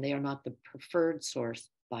sources, and they are not the preferred source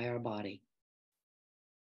by our body.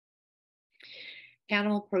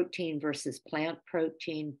 Animal protein versus plant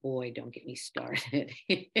protein, boy, don't get me started.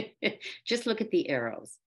 Just look at the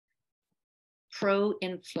arrows.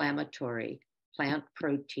 Pro-inflammatory plant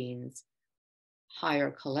proteins,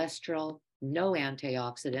 higher cholesterol, no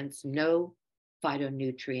antioxidants, no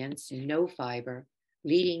phytonutrients, no fiber,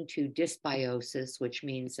 leading to dysbiosis, which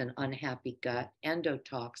means an unhappy gut,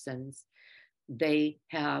 endotoxins. They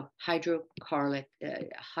have hydrocarbon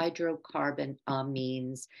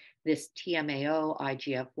amines, this TMAO,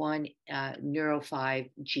 IGF-1,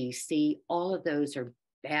 neuro5-GC. All of those are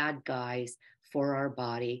bad guys for our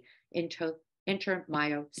body.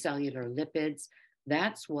 Intermyocellular lipids,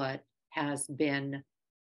 that's what has been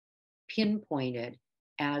pinpointed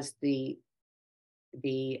as the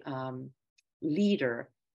leader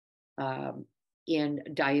in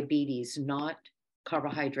diabetes, not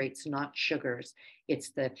carbohydrates, not sugars.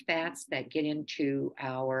 It's the fats that get into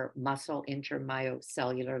our muscle.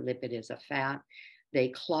 Intermyocellular lipid is a fat. They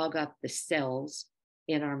clog up the cells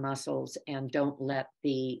in our muscles and don't let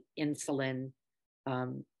the insulin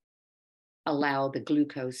allow the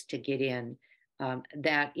glucose to get in.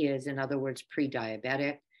 That is, in other words,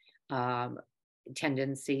 pre-diabetic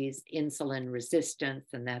tendencies, insulin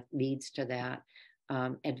resistance, and that leads to that.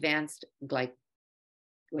 Advanced glycotic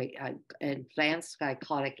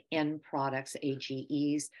end products,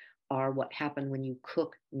 AGEs, are what happen when you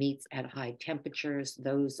cook meats at high temperatures.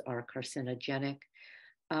 Those are carcinogenic.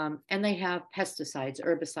 And they have pesticides,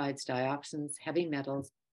 herbicides, dioxins, heavy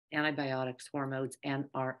metals, antibiotics, hormones, and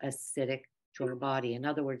are acidic to our body. In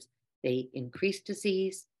other words, they increase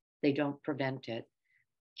disease, they don't prevent it.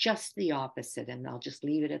 Just the opposite, and I'll just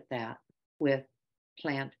leave it at that, with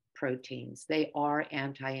plant proteins. They are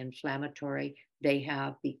anti-inflammatory. They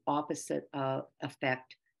have the opposite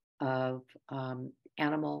effect of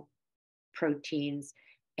animal proteins,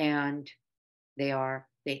 and they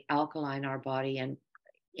alkaline our body. And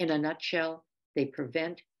in a nutshell, they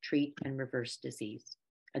prevent, treat, and reverse disease.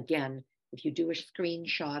 Again, if you do a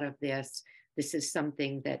screenshot of this, this is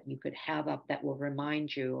something that you could have up that will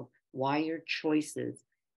remind you of why your choices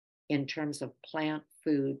in terms of plant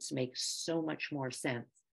foods make so much more sense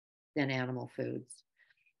than animal foods.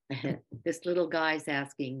 This little guy's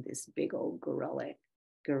asking this big old gorilla,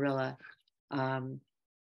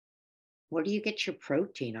 where do you get your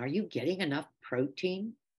protein? Are you getting enough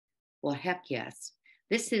protein? Well, heck yes.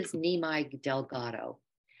 This is Nimai Delgado.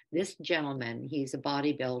 This gentleman, he's a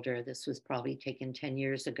bodybuilder. This was probably taken 10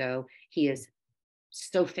 years ago. He is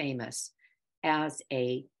so famous and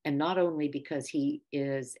not only because he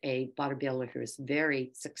is a bodybuilder who is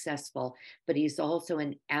very successful, but he's also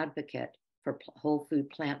an advocate for whole food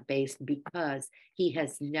plant-based because he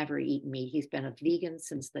has never eaten meat. He's been a vegan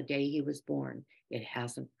since the day he was born. It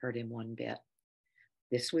hasn't hurt him one bit.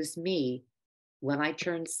 This was me when I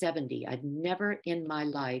turned 70. I'd never in my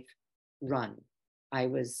life run. I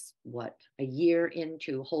was, a year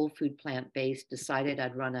into whole food plant-based, decided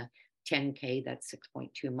I'd run a 10K, that's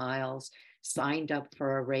 6.2 miles, signed up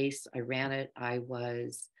for a race. I ran it. I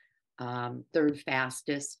was third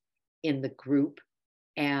fastest in the group.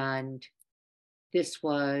 And that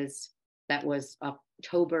was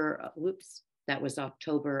October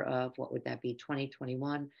of, what would that be,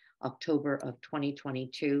 2021, October of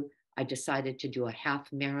 2022. I decided to do a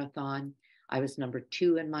half marathon. I was number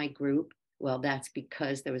 2 in my group. Well, that's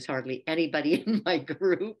because there was hardly anybody in my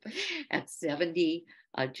group at 70,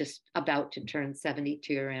 just about to turn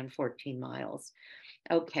 72, around 14 miles.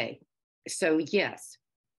 Okay, so yes,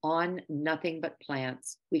 on nothing but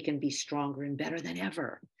plants, we can be stronger and better than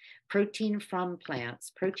ever. Protein from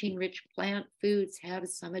plants, protein-rich plant foods have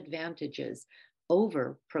some advantages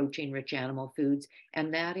over protein-rich animal foods,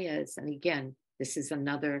 and that is, and again, this is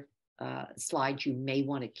another slide you may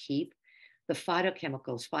want to keep, the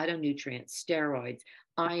phytochemicals, phytonutrients, steroids,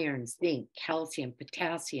 iron, zinc, calcium,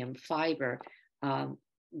 potassium, fiber,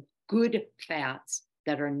 good fats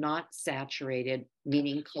that are not saturated,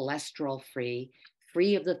 meaning cholesterol free,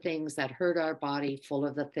 free of the things that hurt our body, full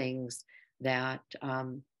of the things that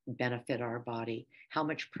benefit our body. How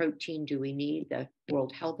much protein do we need? The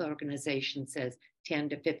World Health Organization says 10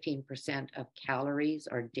 to 15% of calories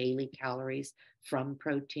are daily calories from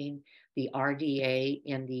protein. The RDA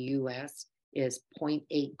in the US is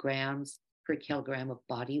 0.8 grams per kilogram of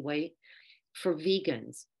body weight. For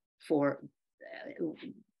vegans,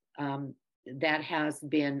 that has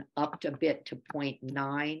been upped a bit to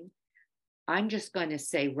 0.9. I'm just going to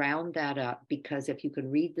say round that up because if you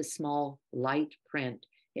can read the small light print,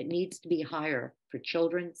 it needs to be higher for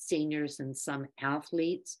children, seniors, and some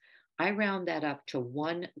athletes. I round that up to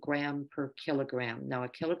 1 gram per kilogram. Now, a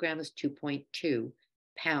kilogram is 2.2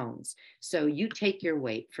 pounds. So you take your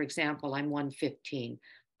weight. For example, I'm 115.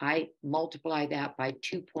 I multiply that by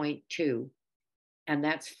 2.2, and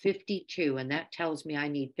that's 52. And that tells me I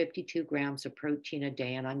need 52 grams of protein a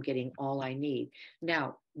day, and I'm getting all I need.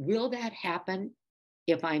 Now, will that happen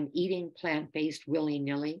if I'm eating plant-based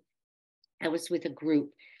willy-nilly. I was with a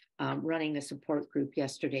group running a support group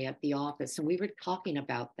yesterday at the office, and we were talking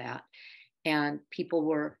about that. And people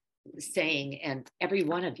were saying, and every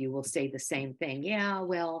one of you will say the same thing. Yeah,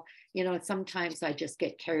 well, sometimes I just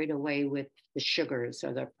get carried away with the sugars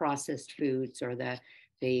or the processed foods or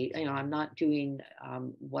I'm not doing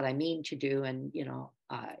what I mean to do, and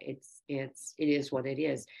it is what it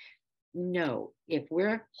is. No, if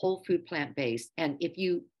we're whole food plant based, and if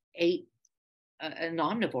you ate an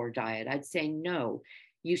omnivore diet, I'd say no.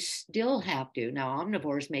 You still have to. Now,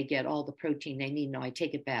 omnivores may get all the protein they need. No, I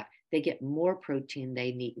take it back. They get more protein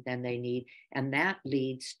than they need, and that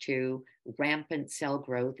leads to rampant cell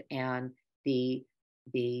growth and the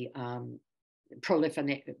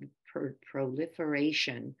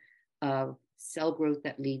proliferation of cell growth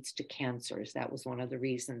that leads to cancers. That was one of the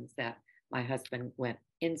reasons that my husband went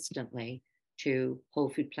instantly to whole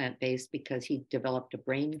food plant-based, because he developed a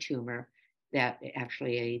brain tumor, that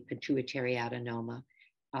actually a pituitary adenoma,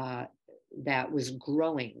 that was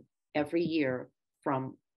growing every year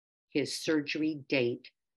from his surgery date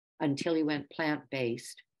until he went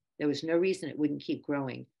plant-based. There was no reason it wouldn't keep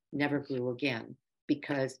growing. Never grew again,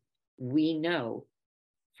 because we know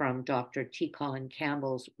from Dr. T. Colin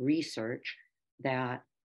Campbell's research that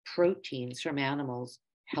proteins from animals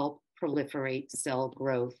help proliferate cell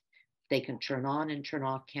growth. They can turn on and turn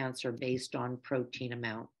off cancer based on protein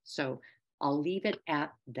amount. So I'll leave it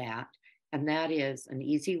at that. And that is an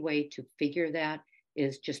easy way to figure that,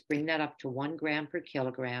 is just bring that up to 1 gram per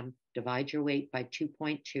kilogram, divide your weight by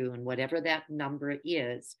 2.2, and whatever that number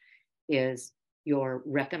is your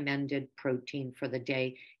recommended protein for the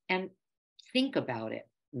day. And think about it.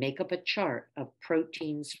 Make up a chart of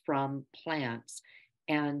proteins from plants,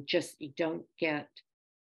 and just don't get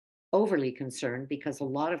overly concerned, because a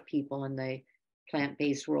lot of people in the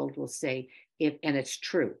plant-based world will say, and it's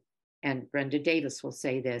true, and Brenda Davis will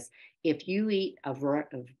say this, if you eat a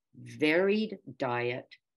varied diet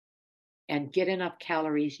and get enough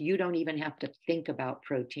calories, you don't even have to think about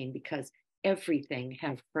protein, because everything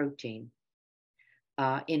has protein,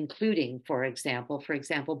 including, for example,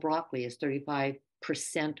 broccoli is 35%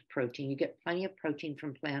 protein. You get plenty of protein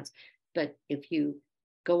from plants, but if you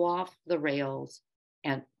go off the rails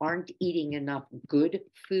and aren't eating enough good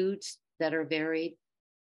foods that are varied,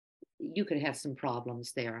 you could have some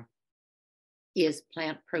problems there. Is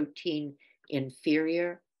plant protein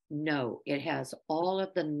inferior? No, it has all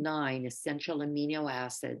of the 9 essential amino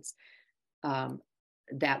acids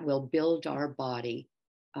that will build our body.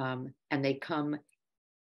 And they come,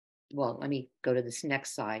 well, let me go to this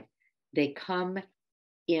next slide. They come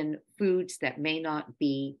in foods that may not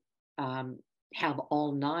be, have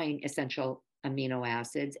all 9 essential amino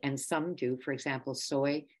acids, and some do. For example,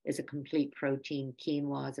 soy is a complete protein,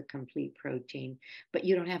 quinoa is a complete protein, but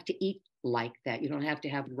you don't have to eat like that. You don't have to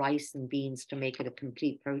have rice and beans to make it a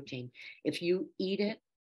complete protein. If you eat it,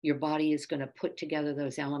 your body is going to put together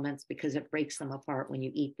those elements, because it breaks them apart when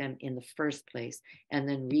you eat them in the first place, and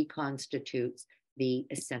then reconstitutes the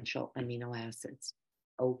essential amino acids.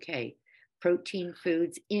 Okay, protein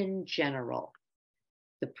foods in general.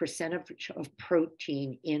 The percentage of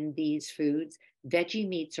protein in these foods, veggie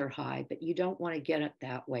meats are high, but you don't want to get it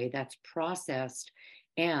that way. That's processed,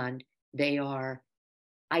 and they are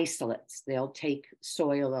isolates. They'll take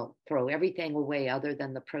soil, they'll throw everything away other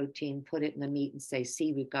than the protein, put it in the meat and say,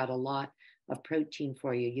 see, we've got a lot of protein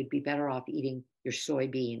for you. You'd be better off eating your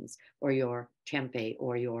soybeans or your tempeh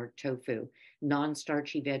or your tofu.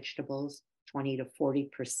 Non-starchy vegetables, 20 to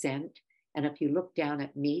 40%. And if you look down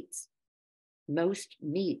at meats, most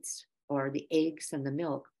meats, or the eggs and the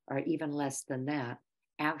milk, are even less than that.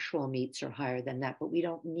 Actual meats are higher than that, but we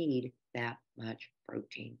don't need that much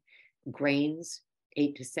protein. Grains,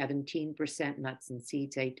 8 to 17%, nuts and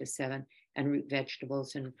seeds, 8 to 7, and root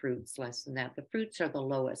vegetables and fruits, less than that. The fruits are the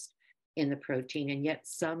lowest in the protein, and yet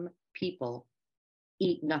some people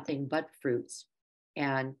eat nothing but fruits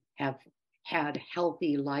and have had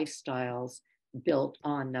healthy lifestyles built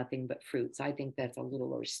on nothing but fruits. I think that's a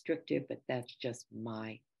little restrictive, but that's just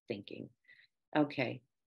my thinking. Okay.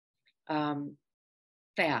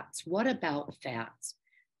 Fats. What about fats?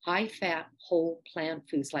 High fat whole plant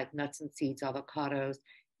foods like nuts and seeds, avocados,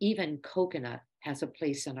 even coconut has a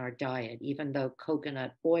place in our diet, even though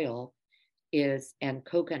coconut oil is, and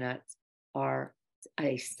coconuts are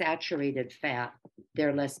a saturated fat.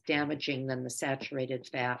 They're less damaging than the saturated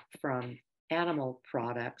fat from animal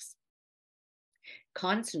products.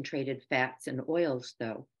 Concentrated fats and oils,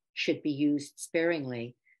 though, should be used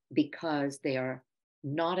sparingly, because they are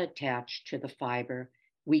not attached to the fiber.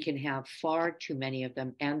 We can have far too many of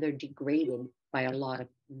them, and they're degraded by a lot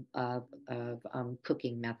of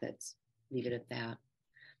cooking methods. Leave it at that.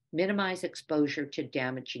 Minimize exposure to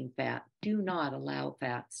damaging fat. Do not allow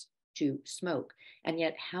fats to smoke. And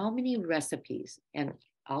yet, how many recipes, and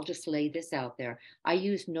I'll just lay this out there, I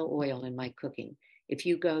use no oil in my cooking. If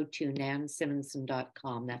you go to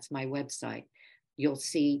nansimonson.com, that's my website, you'll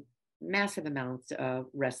see massive amounts of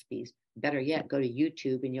recipes. Better yet, go to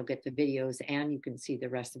YouTube and you'll get the videos and you can see the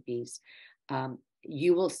recipes.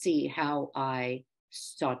 You will see how I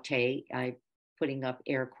saute, I'm putting up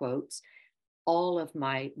air quotes, all of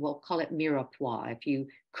my, we'll call it mirepoix. If you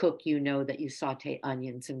cook, you know that you saute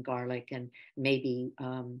onions and garlic and maybe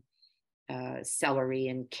celery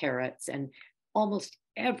and carrots. And almost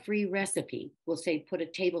every recipe will say put a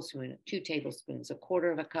tablespoon, 2 tablespoons, a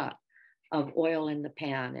quarter of a cup of oil in the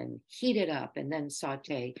pan and heat it up and then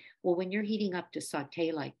saute. Well, when you're heating up to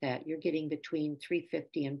saute like that, you're getting between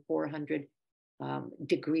 350 and 400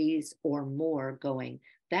 degrees or more going.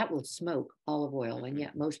 That will smoke olive oil. And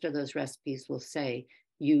yet most of those recipes will say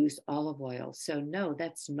use olive oil. So no,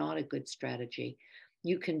 that's not a good strategy.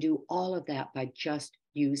 You can do all of that by just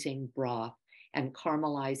using broth and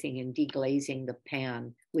caramelizing and deglazing the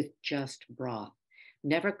pan with just broth.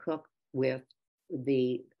 Never cook with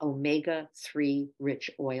the omega-3 rich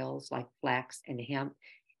oils like flax and hemp.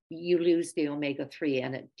 You lose the omega-3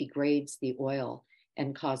 and it degrades the oil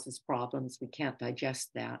and causes problems. We can't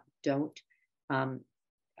digest that. Do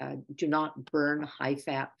not burn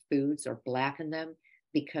high-fat foods or blacken them,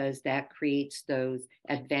 because that creates those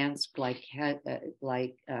advanced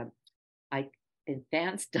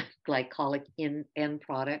advanced glycolic end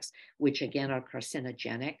products, which again are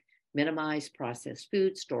carcinogenic. Minimize processed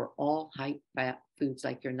foods. Store all high-fat foods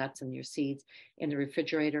like your nuts and your seeds in the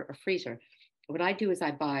refrigerator or freezer. What I do is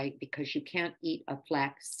I buy, because you can't eat a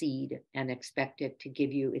flax seed and expect it to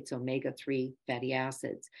give you its omega-3 fatty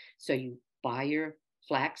acids. So you buy your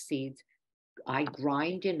flax seeds. I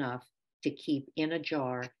grind enough to keep in a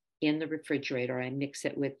jar in the refrigerator. I mix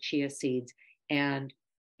it with chia seeds,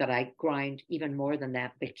 but I grind even more than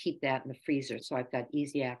that, but keep that in the freezer. So I've got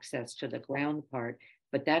easy access to the ground part,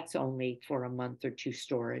 but that's only for a month or two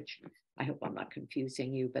storage. I hope I'm not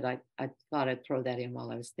confusing you, but I thought I'd throw that in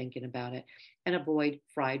while I was thinking about it. And avoid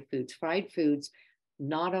fried foods. Fried foods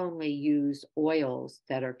not only use oils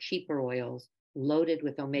that are cheaper oils loaded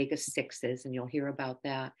with omega-6s, and you'll hear about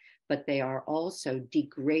that, but they are also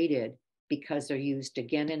degraded because they're used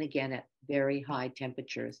again and again at very high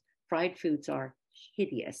temperatures. Fried foods are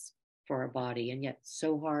hideous for our body, and yet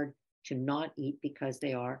so hard to not eat because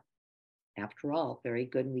they are, after all, very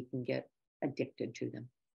good, and we can get addicted to them.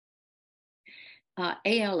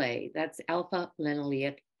 ALA, that's alpha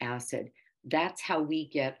linoleic acid. That's how we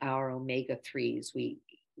get our omega-3s. We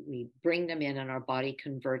bring them in and our body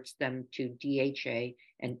converts them to DHA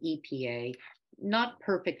and EPA, not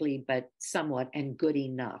perfectly, but somewhat and good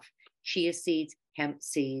enough. Chia seeds, hemp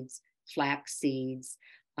seeds, flax seeds.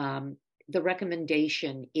 The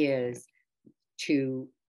recommendation is to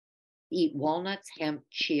eat walnuts, hemp,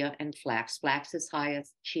 chia, and flax. Flax is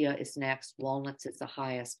highest, chia is next, walnuts is the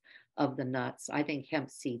highest of the nuts. I think hemp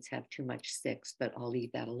seeds have too much 6, but I'll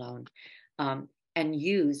leave that alone. And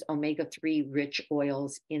use omega-3 rich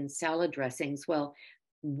oils in salad dressings. Well,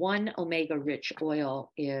 one omega rich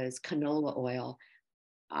oil is canola oil.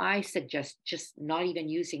 I suggest just not even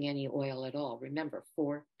using any oil at all. Remember,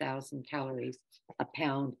 4,000 calories a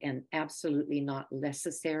pound, and absolutely not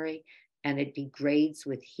necessary. And it degrades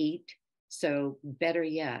with heat. So better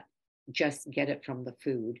yet, just get it from the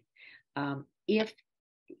food. If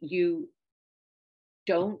you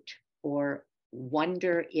don't, or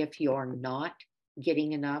wonder if you're not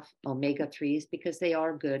getting enough omega-3s, because they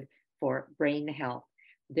are good for brain health,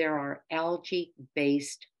 there are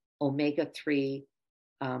algae-based omega-3,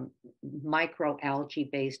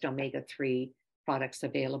 microalgae-based omega-3 products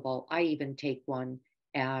available. I even take one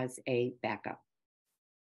as a backup.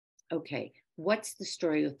 Okay, what's the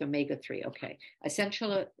story with omega-3? Okay,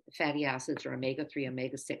 essential fatty acids are omega-3,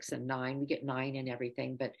 omega-6, and 9. We get 9 in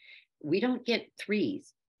everything, but we don't get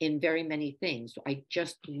 3s in very many things. I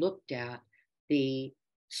just looked at the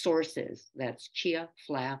sources. That's chia,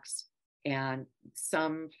 flax, and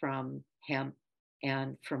some from hemp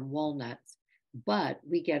and from walnuts. But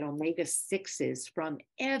we get omega-6s from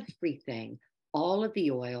everything, all of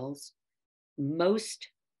the oils, most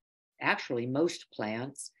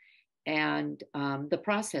plants, and the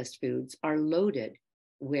processed foods are loaded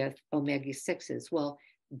with omega-6s. Well,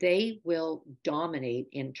 they will dominate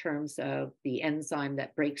in terms of the enzyme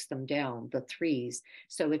that breaks them down, the 3s.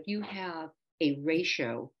 So if you have a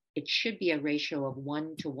ratio, it should be a ratio of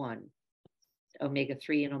 1 to 1,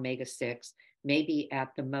 omega-3 and omega-6. maybe at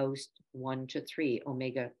the most 1 to 3,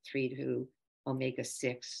 omega 3 to omega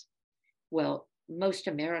 6. Well, most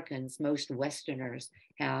Americans, most Westerners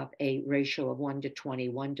have a ratio of 1 to 20,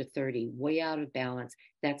 1 to 30, way out of balance.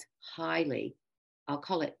 That's highly, I'll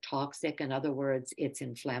call it toxic. In other words, it's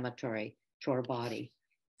inflammatory to our body.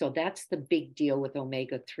 So that's the big deal with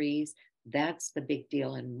omega 3s. That's the big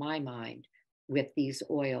deal in my mind with these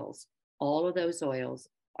oils. All of those oils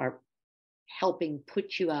are helping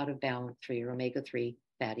put you out of balance for your omega 3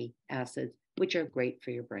 fatty acids, which are great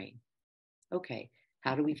for your brain. Okay,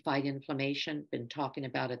 how do we fight inflammation? Been talking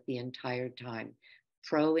about it the entire time.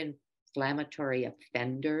 Pro-inflammatory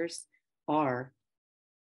offenders are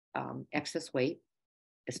excess weight,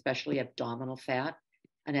 especially abdominal fat,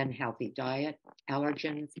 an unhealthy diet,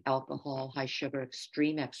 allergens, alcohol, high sugar,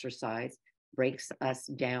 extreme exercise breaks us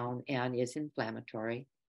down and is inflammatory,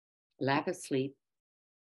 lack of sleep,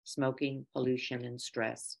 smoking, pollution, and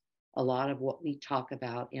stress. A lot of what we talk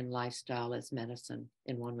about in lifestyle is medicine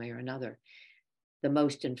in one way or another. The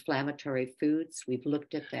most inflammatory foods, we've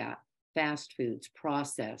looked at that. Fast foods,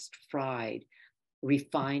 processed, fried,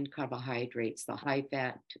 refined carbohydrates, the high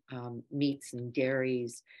fat meats and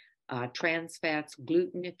dairies, trans fats,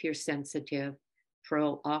 gluten if you're sensitive,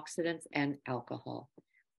 pro-oxidants, and alcohol.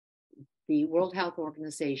 The World Health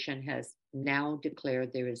Organization has now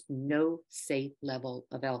declared there is no safe level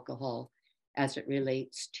of alcohol as it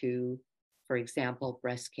relates to, for example,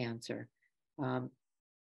 breast cancer. A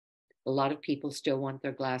lot of people still want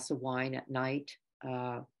their glass of wine at night.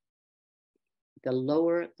 The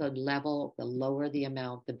lower the level, the lower the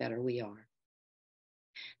amount, the better we are.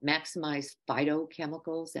 Maximize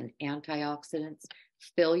phytochemicals and antioxidants.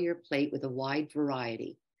 Fill your plate with a wide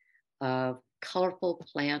variety of colorful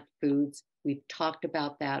plant foods. We've talked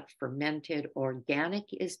about that. Fermented, organic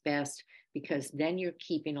is best because then you're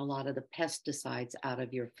keeping a lot of the pesticides out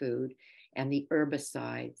of your food and the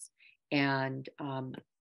herbicides. And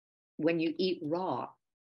when you eat raw,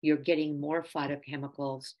 you're getting more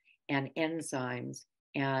phytochemicals and enzymes.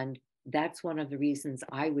 And that's one of the reasons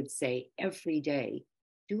I would say every day,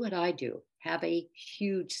 do what I do. Have a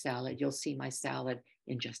huge salad. You'll see my salad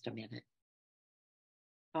in just a minute.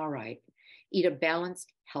 All right. Eat a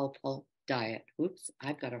balanced, healthful diet. Oops,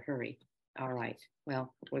 I've got to hurry. All right.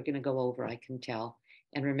 Well, we're going to go over, I can tell.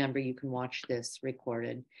 And remember, you can watch this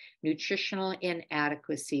recorded. Nutritional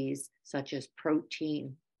inadequacies, such as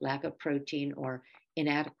protein, lack of protein, or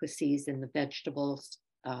inadequacies in the vegetables,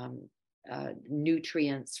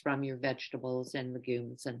 nutrients from your vegetables and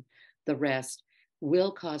legumes and the rest,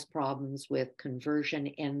 will cause problems with conversion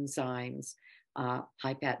enzymes.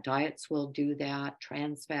 High fat diets will do that.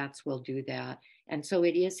 Trans fats will do that. And so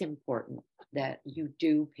it is important that you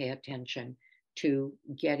do pay attention to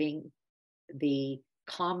getting the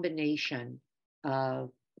combination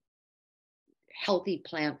of healthy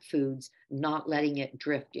plant foods, not letting it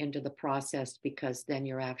drift into the processed, because then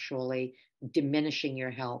you're actually diminishing your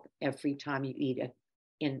health every time you eat it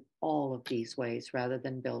in all of these ways rather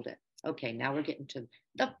than build it. Okay, now we're getting to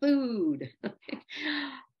the food.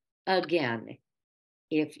 Again,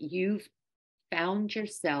 if you've found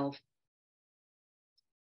yourself,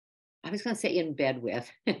 I was going to say in bed with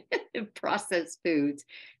processed foods,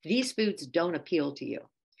 these foods don't appeal to you.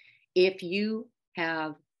 If you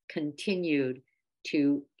have continued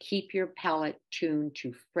to keep your palate tuned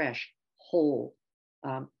to fresh, whole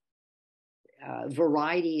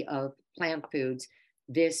variety of plant foods,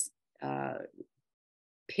 this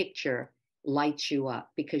picture lights you up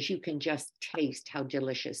because you can just taste how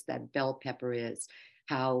delicious that bell pepper is,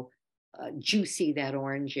 how juicy that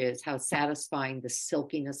orange is, how satisfying the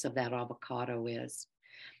silkiness of that avocado is.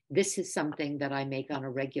 This is something that I make on a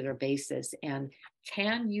regular basis. And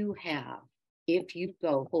can you have, if you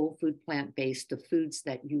go whole food plant-based, the foods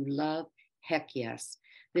that you love? Heck yes.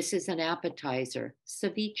 This is an appetizer,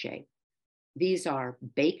 ceviche. These are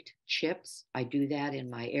baked chips. I do that in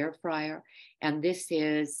my air fryer. And this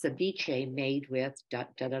is ceviche made with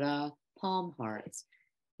palm hearts,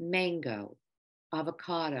 mango,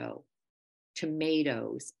 avocado,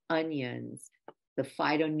 tomatoes, onions, the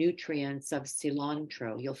phytonutrients of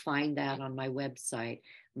cilantro. You'll find that on my website,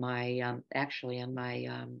 actually on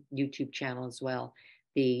my YouTube channel as well,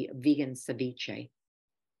 the vegan ceviche.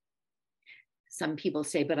 Some people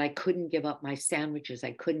say, but I couldn't give up my sandwiches.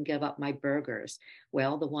 I couldn't give up my burgers.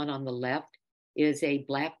 Well, the one on the left is a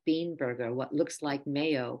black bean burger. What looks like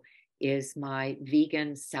mayo is my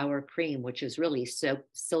vegan sour cream, which is really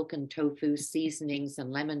silken tofu, seasonings,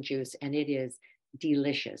 and lemon juice, and it is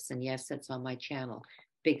delicious. And yes, that's on my channel.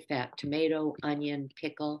 Big fat tomato, onion,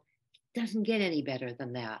 pickle. Doesn't get any better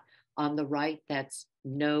than that. On the right, that's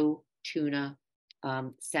no tuna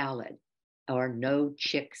salad. or no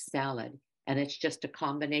chick salad. And it's just a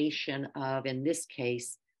combination of, in this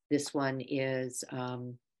case, this one is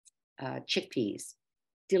chickpeas.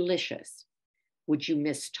 Delicious. Would you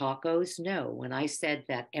miss tacos? No. When I said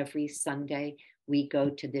that every Sunday we go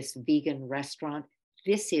to this vegan restaurant,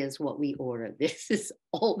 this is what we order. This is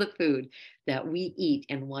all the food that we eat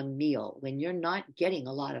in one meal. When you're not getting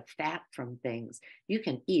a lot of fat from things, you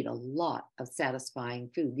can eat a lot of satisfying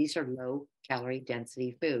food. These are low calorie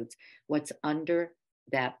density foods. What's under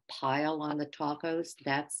that pile on the tacos,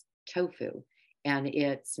 that's tofu. And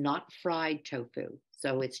it's not fried tofu.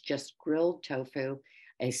 So it's just grilled tofu,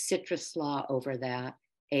 a citrus slaw over that,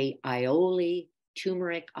 a aioli,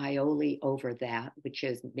 turmeric aioli over that, which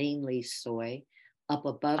is mainly soy. Up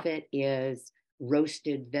above it is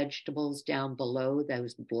roasted vegetables. Down below,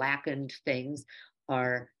 those blackened things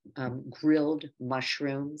are grilled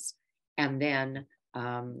mushrooms, and then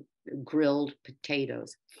grilled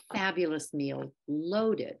potatoes. Fabulous meal,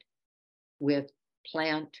 loaded with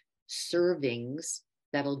plant servings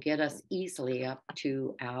that'll get us easily up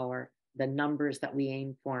to the numbers that we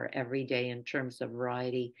aim for every day in terms of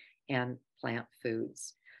variety and plant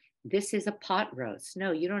foods. This is a pot roast.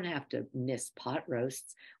 No, you don't have to miss pot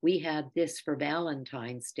roasts. We had this for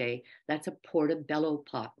Valentine's Day. That's a portobello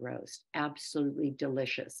pot roast. Absolutely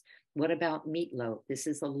delicious. What about meatloaf? This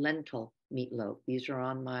is a lentil meatloaf. These are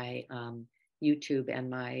on my YouTube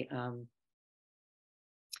and my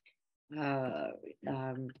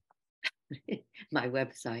my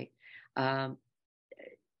website.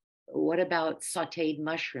 What about sauteed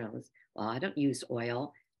mushrooms? Well, I don't use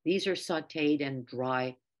oil. These are sauteed and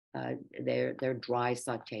dry. They're dry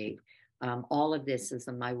sauteed. All of this is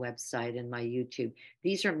on my website and my YouTube.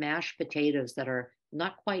 These are mashed potatoes that are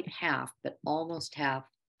not quite half, but almost half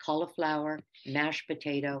cauliflower, mashed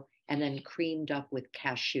potato, and then creamed up with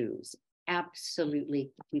cashews.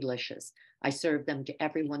 Absolutely delicious. I serve them to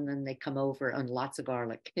everyone when they come over, and lots of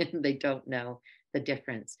garlic, and they don't know the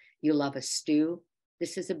difference. You love a stew?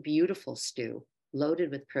 This is a beautiful stew, loaded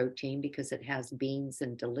with protein because it has beans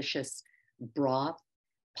and delicious broth.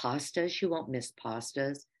 Pastas, you won't miss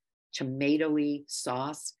pastas. Tomatoey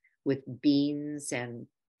sauce with beans and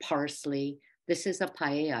parsley. This is a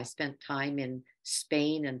paella. I spent time in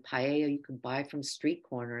Spain, and paella you can buy from street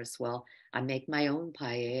corners. Well, I make my own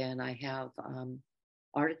paella, and I have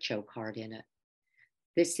artichoke heart in it.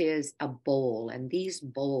 This is a bowl, and these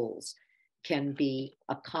bowls can be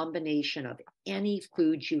a combination of any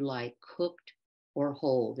food you like, cooked or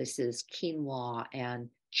whole. This is quinoa and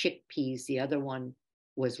chickpeas. The other one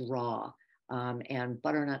was raw, and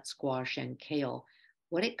butternut squash and kale.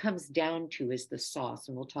 What it comes down to is the sauce,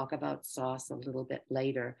 and we'll talk about sauce a little bit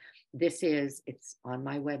later. It's on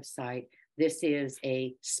my website. This is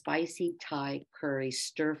a spicy Thai curry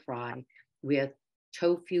stir fry with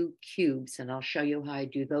tofu cubes, and I'll show you how I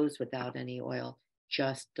do those without any oil.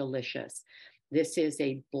 Just delicious. This is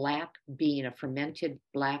a black bean, a fermented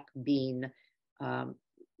black bean,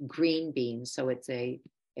 green bean. So it's a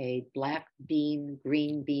black bean,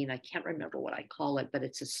 green bean. I can't remember what I call it, but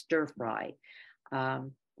it's a stir fry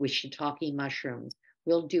with shiitake mushrooms.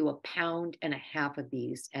 We'll do 1.5 pounds of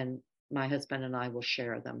these, and my husband and I will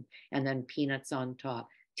share them. And then peanuts on top.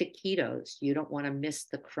 Taquitos, you don't want to miss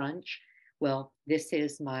the crunch. Well, this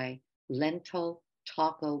is my lentil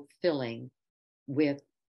taco filling with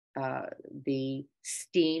the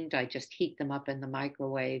steamed, I just heat them up in the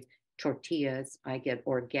microwave, tortillas. I get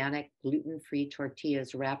organic, gluten-free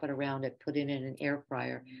tortillas, wrap it around it, put it in an air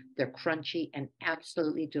fryer. They're crunchy and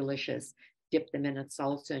absolutely delicious. Dip them in a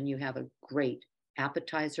salsa, and you have a great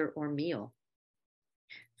appetizer or meal.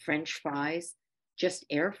 French fries, just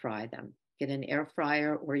air fry them. Get an air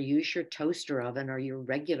fryer or use your toaster oven or your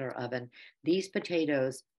regular oven. These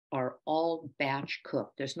potatoes are all batch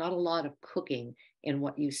cooked. There's not a lot of cooking in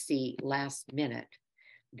what you see last minute.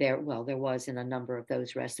 There was in a number of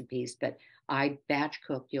those recipes, but I batch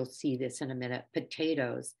cook. You'll see this in a minute.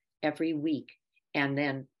 Potatoes every week, and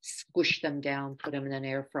then squish them down, put them in an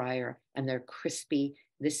air fryer, and they're crispy.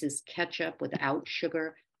 This is ketchup without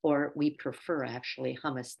sugar, or we prefer actually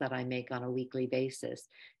hummus that I make on a weekly basis.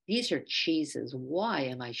 These are cheeses. Why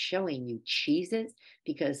am I showing you cheeses?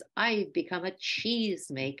 Because I've become a cheese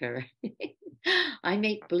maker. I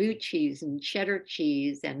make blue cheese and cheddar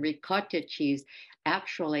cheese and ricotta cheese.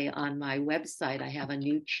 Actually, on my website, I have a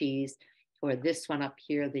new cheese, or this one up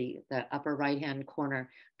here, the upper right-hand corner,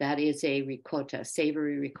 that is a ricotta,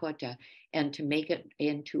 savory ricotta. And to make it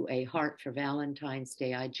into a heart for Valentine's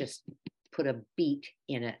Day, I just put a beet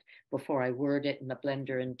in it before I whirled it in the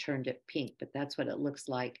blender and turned it pink. But that's what it looks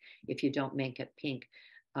like if you don't make it pink.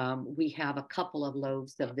 We have a couple of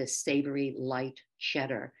loaves of this savory light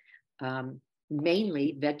cheddar.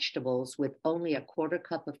 mainly vegetables with only a quarter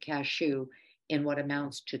cup of cashew in what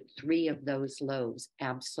amounts to 3 of those loaves.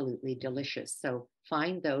 Absolutely delicious. So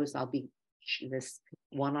find those. I'll be this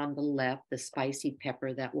one on the left, the spicy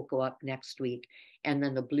pepper that will go up next week. And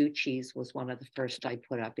then the blue cheese was one of the first I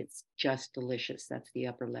put up. It's just delicious. That's the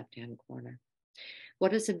upper left-hand corner.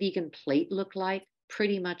 What does a vegan plate look like?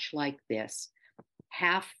 Pretty much like this.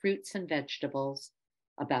 Half fruits and vegetables,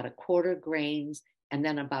 about a quarter grains, and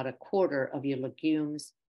then about a quarter of your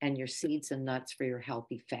legumes and your seeds and nuts for your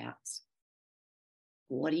healthy fats.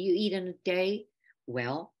 What do you eat in a day?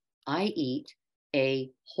 Well, I eat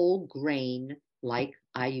a whole grain, like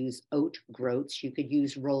I use oat groats. You could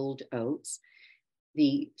use rolled oats.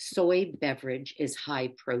 The soy beverage is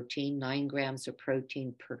high protein, 9 grams of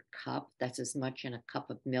protein per cup. That's as much in a cup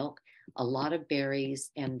of milk. A lot of berries,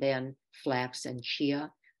 and then flax and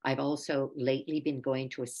chia. I've also lately been going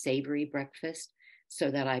to a savory breakfast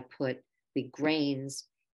so that I put the grains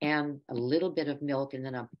and a little bit of milk and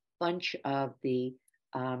then a bunch of the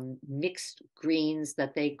mixed greens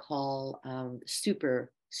that they call super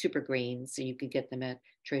greens. So you could get them at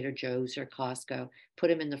Trader Joe's or Costco, put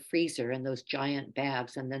them in the freezer in those giant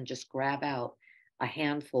bags, and then just grab out a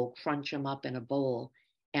handful, crunch them up in a bowl,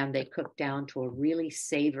 and they cook down to a really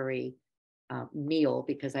savory meal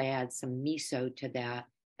because I add some miso to that.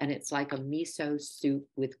 And it's like a miso soup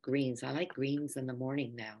with greens. I like greens in the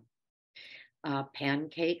morning now.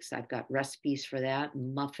 Pancakes, I've got recipes for that.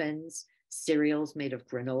 Muffins, cereals made of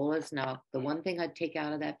granolas. Now, the one thing I'd take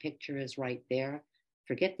out of that picture is right there.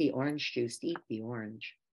 Forget the orange juice, eat the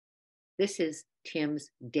orange. This is Tim's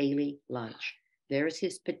daily lunch. There's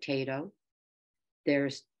his potato.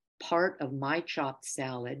 There's part of my chopped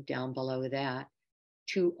salad down below that.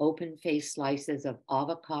 2 open-faced slices of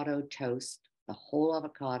avocado toast, the whole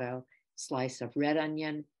avocado, slice of red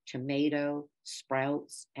onion, tomato,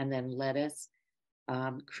 sprouts, and then lettuce,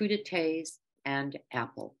 crudités, and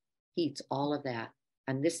apple. He eats all of that.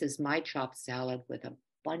 And this is my chopped salad with a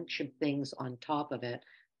bunch of things on top of it,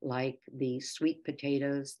 like the sweet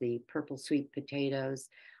potatoes, the purple sweet potatoes.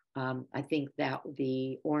 I think that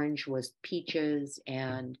the orange was peaches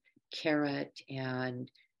and carrot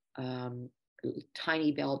and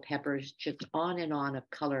tiny bell peppers, just on and on of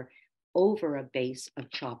color over a base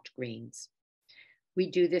of chopped greens.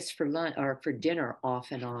 We do this for lunch or for dinner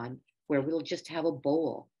off and on, where we'll just have a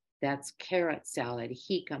bowl that's carrot salad,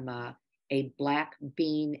 jicama, a black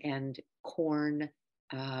bean and corn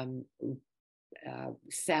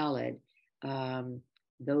salad.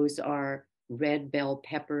 Those are red bell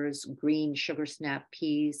peppers, green sugar snap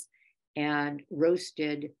peas, and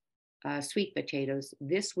roasted sweet potatoes.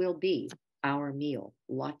 This will be our meal.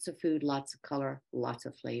 Lots of food, lots of color, lots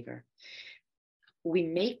of flavor. We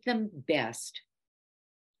make them best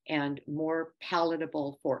and more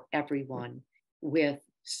palatable for everyone with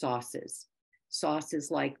sauces. Sauces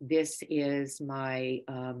like this is my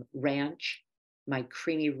ranch, my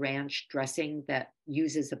creamy ranch dressing that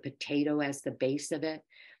uses a potato as the base of it.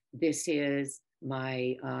 This is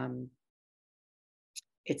my,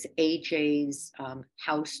 it's AJ's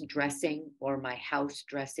house dressing, or my house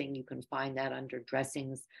dressing. You can find that under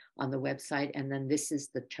dressings on the website. And then this is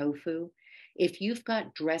the tofu. If you've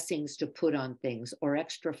got dressings to put on things or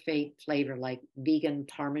extra flavor like vegan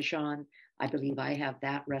Parmesan, I believe I have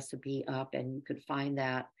that recipe up, and you could find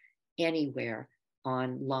that anywhere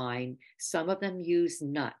online. Some of them use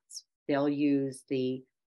nuts. They'll use the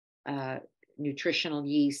nutritional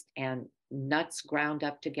yeast and nuts ground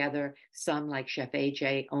up together. Some, like Chef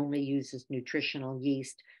AJ, only uses nutritional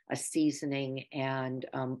yeast, a seasoning, and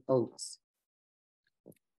oats.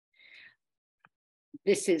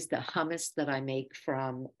 This is the hummus that I make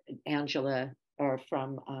from Angela, or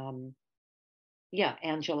from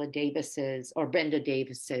Angela Davis's or Brenda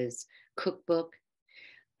Davis's cookbook.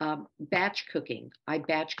 Batch cooking. I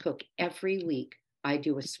batch cook every week. I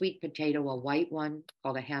do a sweet potato, a white one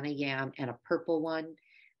called a Hannah yam, and a purple one.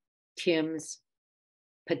 Tim's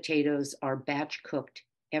potatoes are batch cooked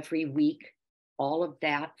every week. All of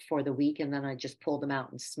that for the week, and then I just pull them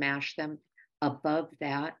out and smash them. Above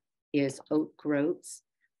that is oat groats.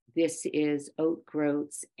 This is oat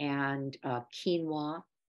groats and quinoa,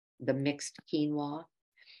 the mixed quinoa.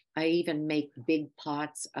 I even make big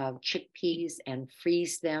pots of chickpeas and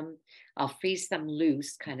freeze them. I'll freeze them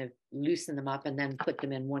loose, kind of loosen them up, and then put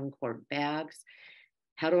them in 1-quart bags.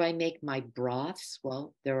 How do I make my broths?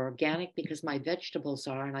 Well, they're organic because my vegetables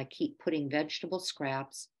are, and I keep putting vegetable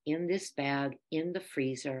scraps in this bag in the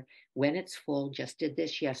freezer. When it's full, just did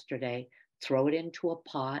this yesterday, throw it into a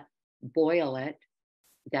pot, boil it.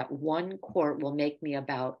 That 1 quart will make me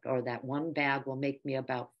about, or that 1 bag will make me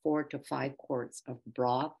about 4 to 5 quarts of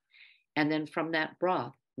broth. And then from that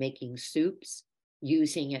broth, making soups,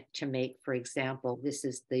 using it to make, for example, this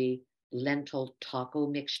is the lentil taco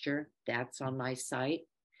mixture that's on my site.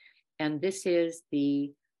 And this is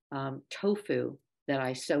the tofu that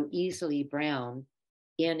I so easily brown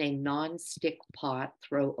in a non-stick pot,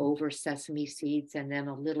 throw over sesame seeds and then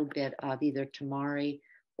a little bit of either tamari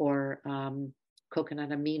or coconut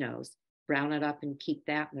aminos. Brown it up and keep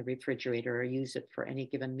that in the refrigerator or use it for any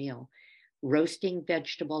given meal. Roasting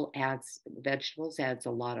vegetables adds a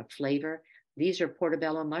lot of flavor. These are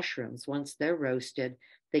portobello mushrooms. Once they're roasted,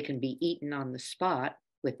 they can be eaten on the spot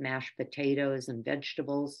with mashed potatoes and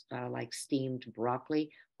vegetables like steamed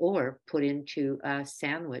broccoli, or put into a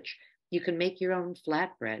sandwich. You can make your own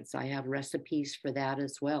flatbreads. I have recipes for that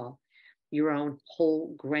as well. Your own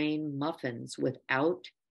whole grain muffins without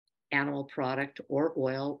animal product or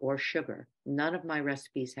oil or sugar. None of my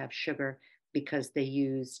recipes have sugar because they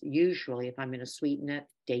use, usually, if I'm going to sweeten it,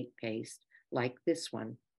 date paste, like this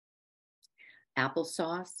one.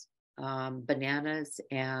 Applesauce, bananas,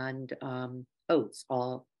 and oats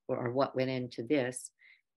all are what went into this.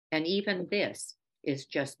 And even this is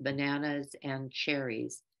just bananas and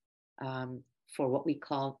cherries for what we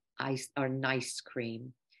call ice or nice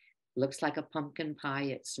cream. Looks like a pumpkin pie.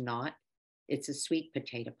 It's not. It's a sweet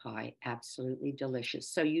potato pie. Absolutely delicious.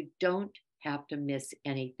 So you don't have to miss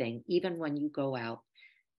anything. Even when you go out,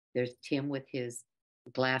 there's Tim with his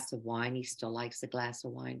glass of wine. He still likes a glass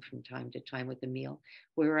of wine from time to time with a meal.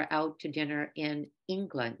 We were out to dinner in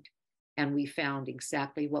England and we found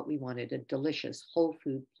exactly what we wanted, a delicious whole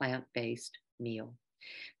food plant-based meal.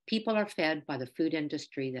 People are fed by the food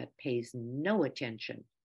industry that pays no attention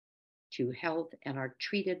to health and are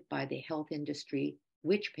treated by the health industry,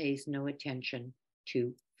 which pays no attention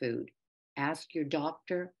to food. Ask your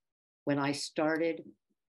doctor. When I started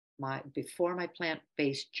before my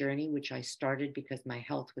plant-based journey, which I started because my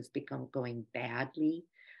health was going badly,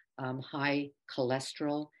 high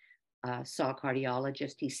cholesterol, saw a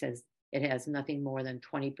cardiologist. He says it has nothing more than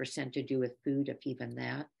 20% to do with food, if even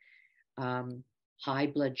that. High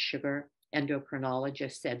blood sugar,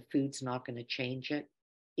 endocrinologist said food's not going to change it.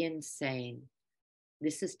 Insane.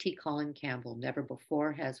 This is T. Colin Campbell. Never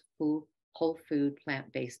before has whole food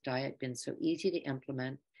plant-based diet been so easy to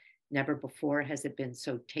implement. Never before has it been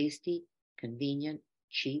so tasty, convenient,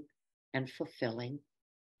 cheap, and fulfilling.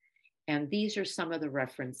 And these are some of the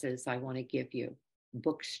references I want to give you.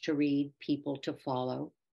 Books to read, people to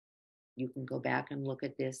follow. You can go back and look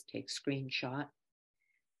at this, take screenshot.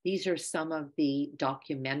 These are some of the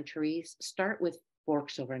documentaries. Start with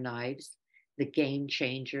Forks Over Knives, The Game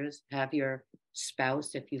Changers. Have your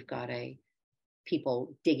spouse, if you've got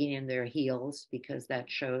people digging in their heels, because that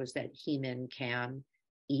shows that he-men can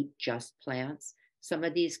eat just plants. Some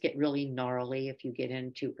of these get really gnarly if you get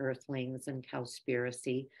into earthlings and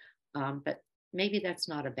cowspiracy, but maybe that's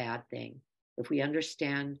not a bad thing. If we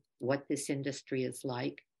understand what this industry is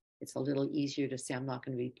like, it's a little easier to say, I'm not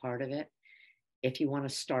going to be part of it. If you want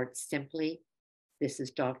to start simply, this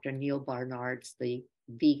is Dr. Neil Barnard's The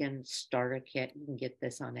Vegan Starter Kit. You can get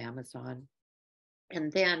this on Amazon.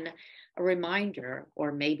 And then a reminder,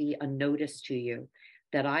 or maybe a notice to you,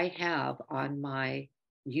 that I have on my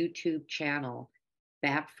YouTube channel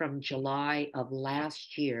back from July of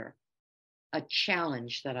last year, a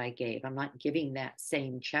challenge that I gave. I'm not giving that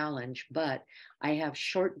same challenge, but I have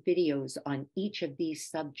short videos on each of these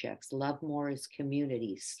subjects. Love more is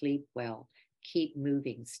community, sleep well, keep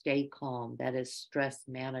moving, stay calm. That is stress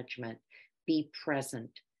management, be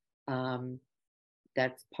present.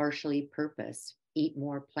 That's partially purpose, eat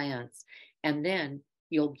more plants. And then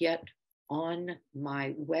you'll get on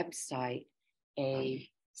my website a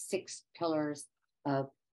 6 pillars of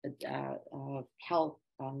health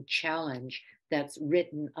challenge that's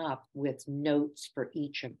written up with notes for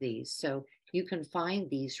each of these. So you can find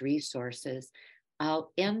these resources.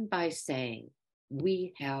 I'll end by saying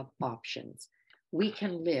we have options. We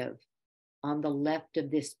can live on the left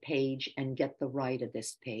of this page and get the right of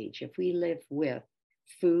this page. If we live with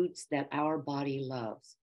foods that our body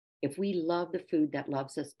loves, if we love the food that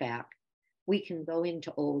loves us back, we can go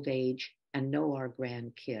into old age and know our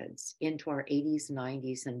grandkids, into our 80s,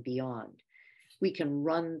 90s, and beyond. We can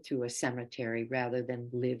run through a cemetery rather than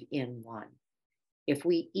live in one. If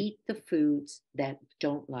we eat the foods that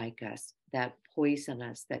don't like us, that poison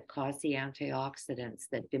us, that cause the antioxidants,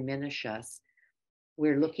 that diminish us,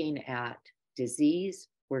 we're looking at disease,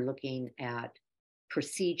 we're looking at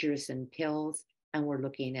procedures and pills, and we're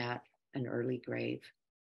looking at an early grave.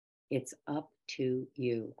 It's up to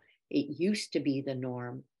you. It used to be the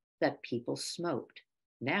norm that people smoked.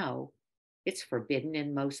 Now it's forbidden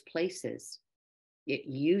in most places. It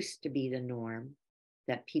used to be the norm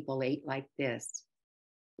that people ate like this,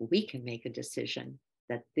 we can make a decision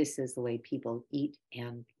that this is the way people eat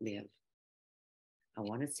and live. I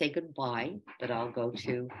want to say goodbye, but I'll go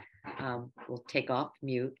to, we'll take off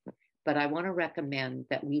mute. But I want to recommend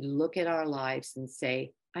that we look at our lives and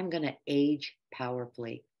say, I'm going to age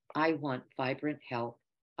powerfully. I want vibrant health.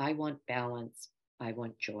 I want balance. I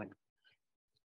want joy.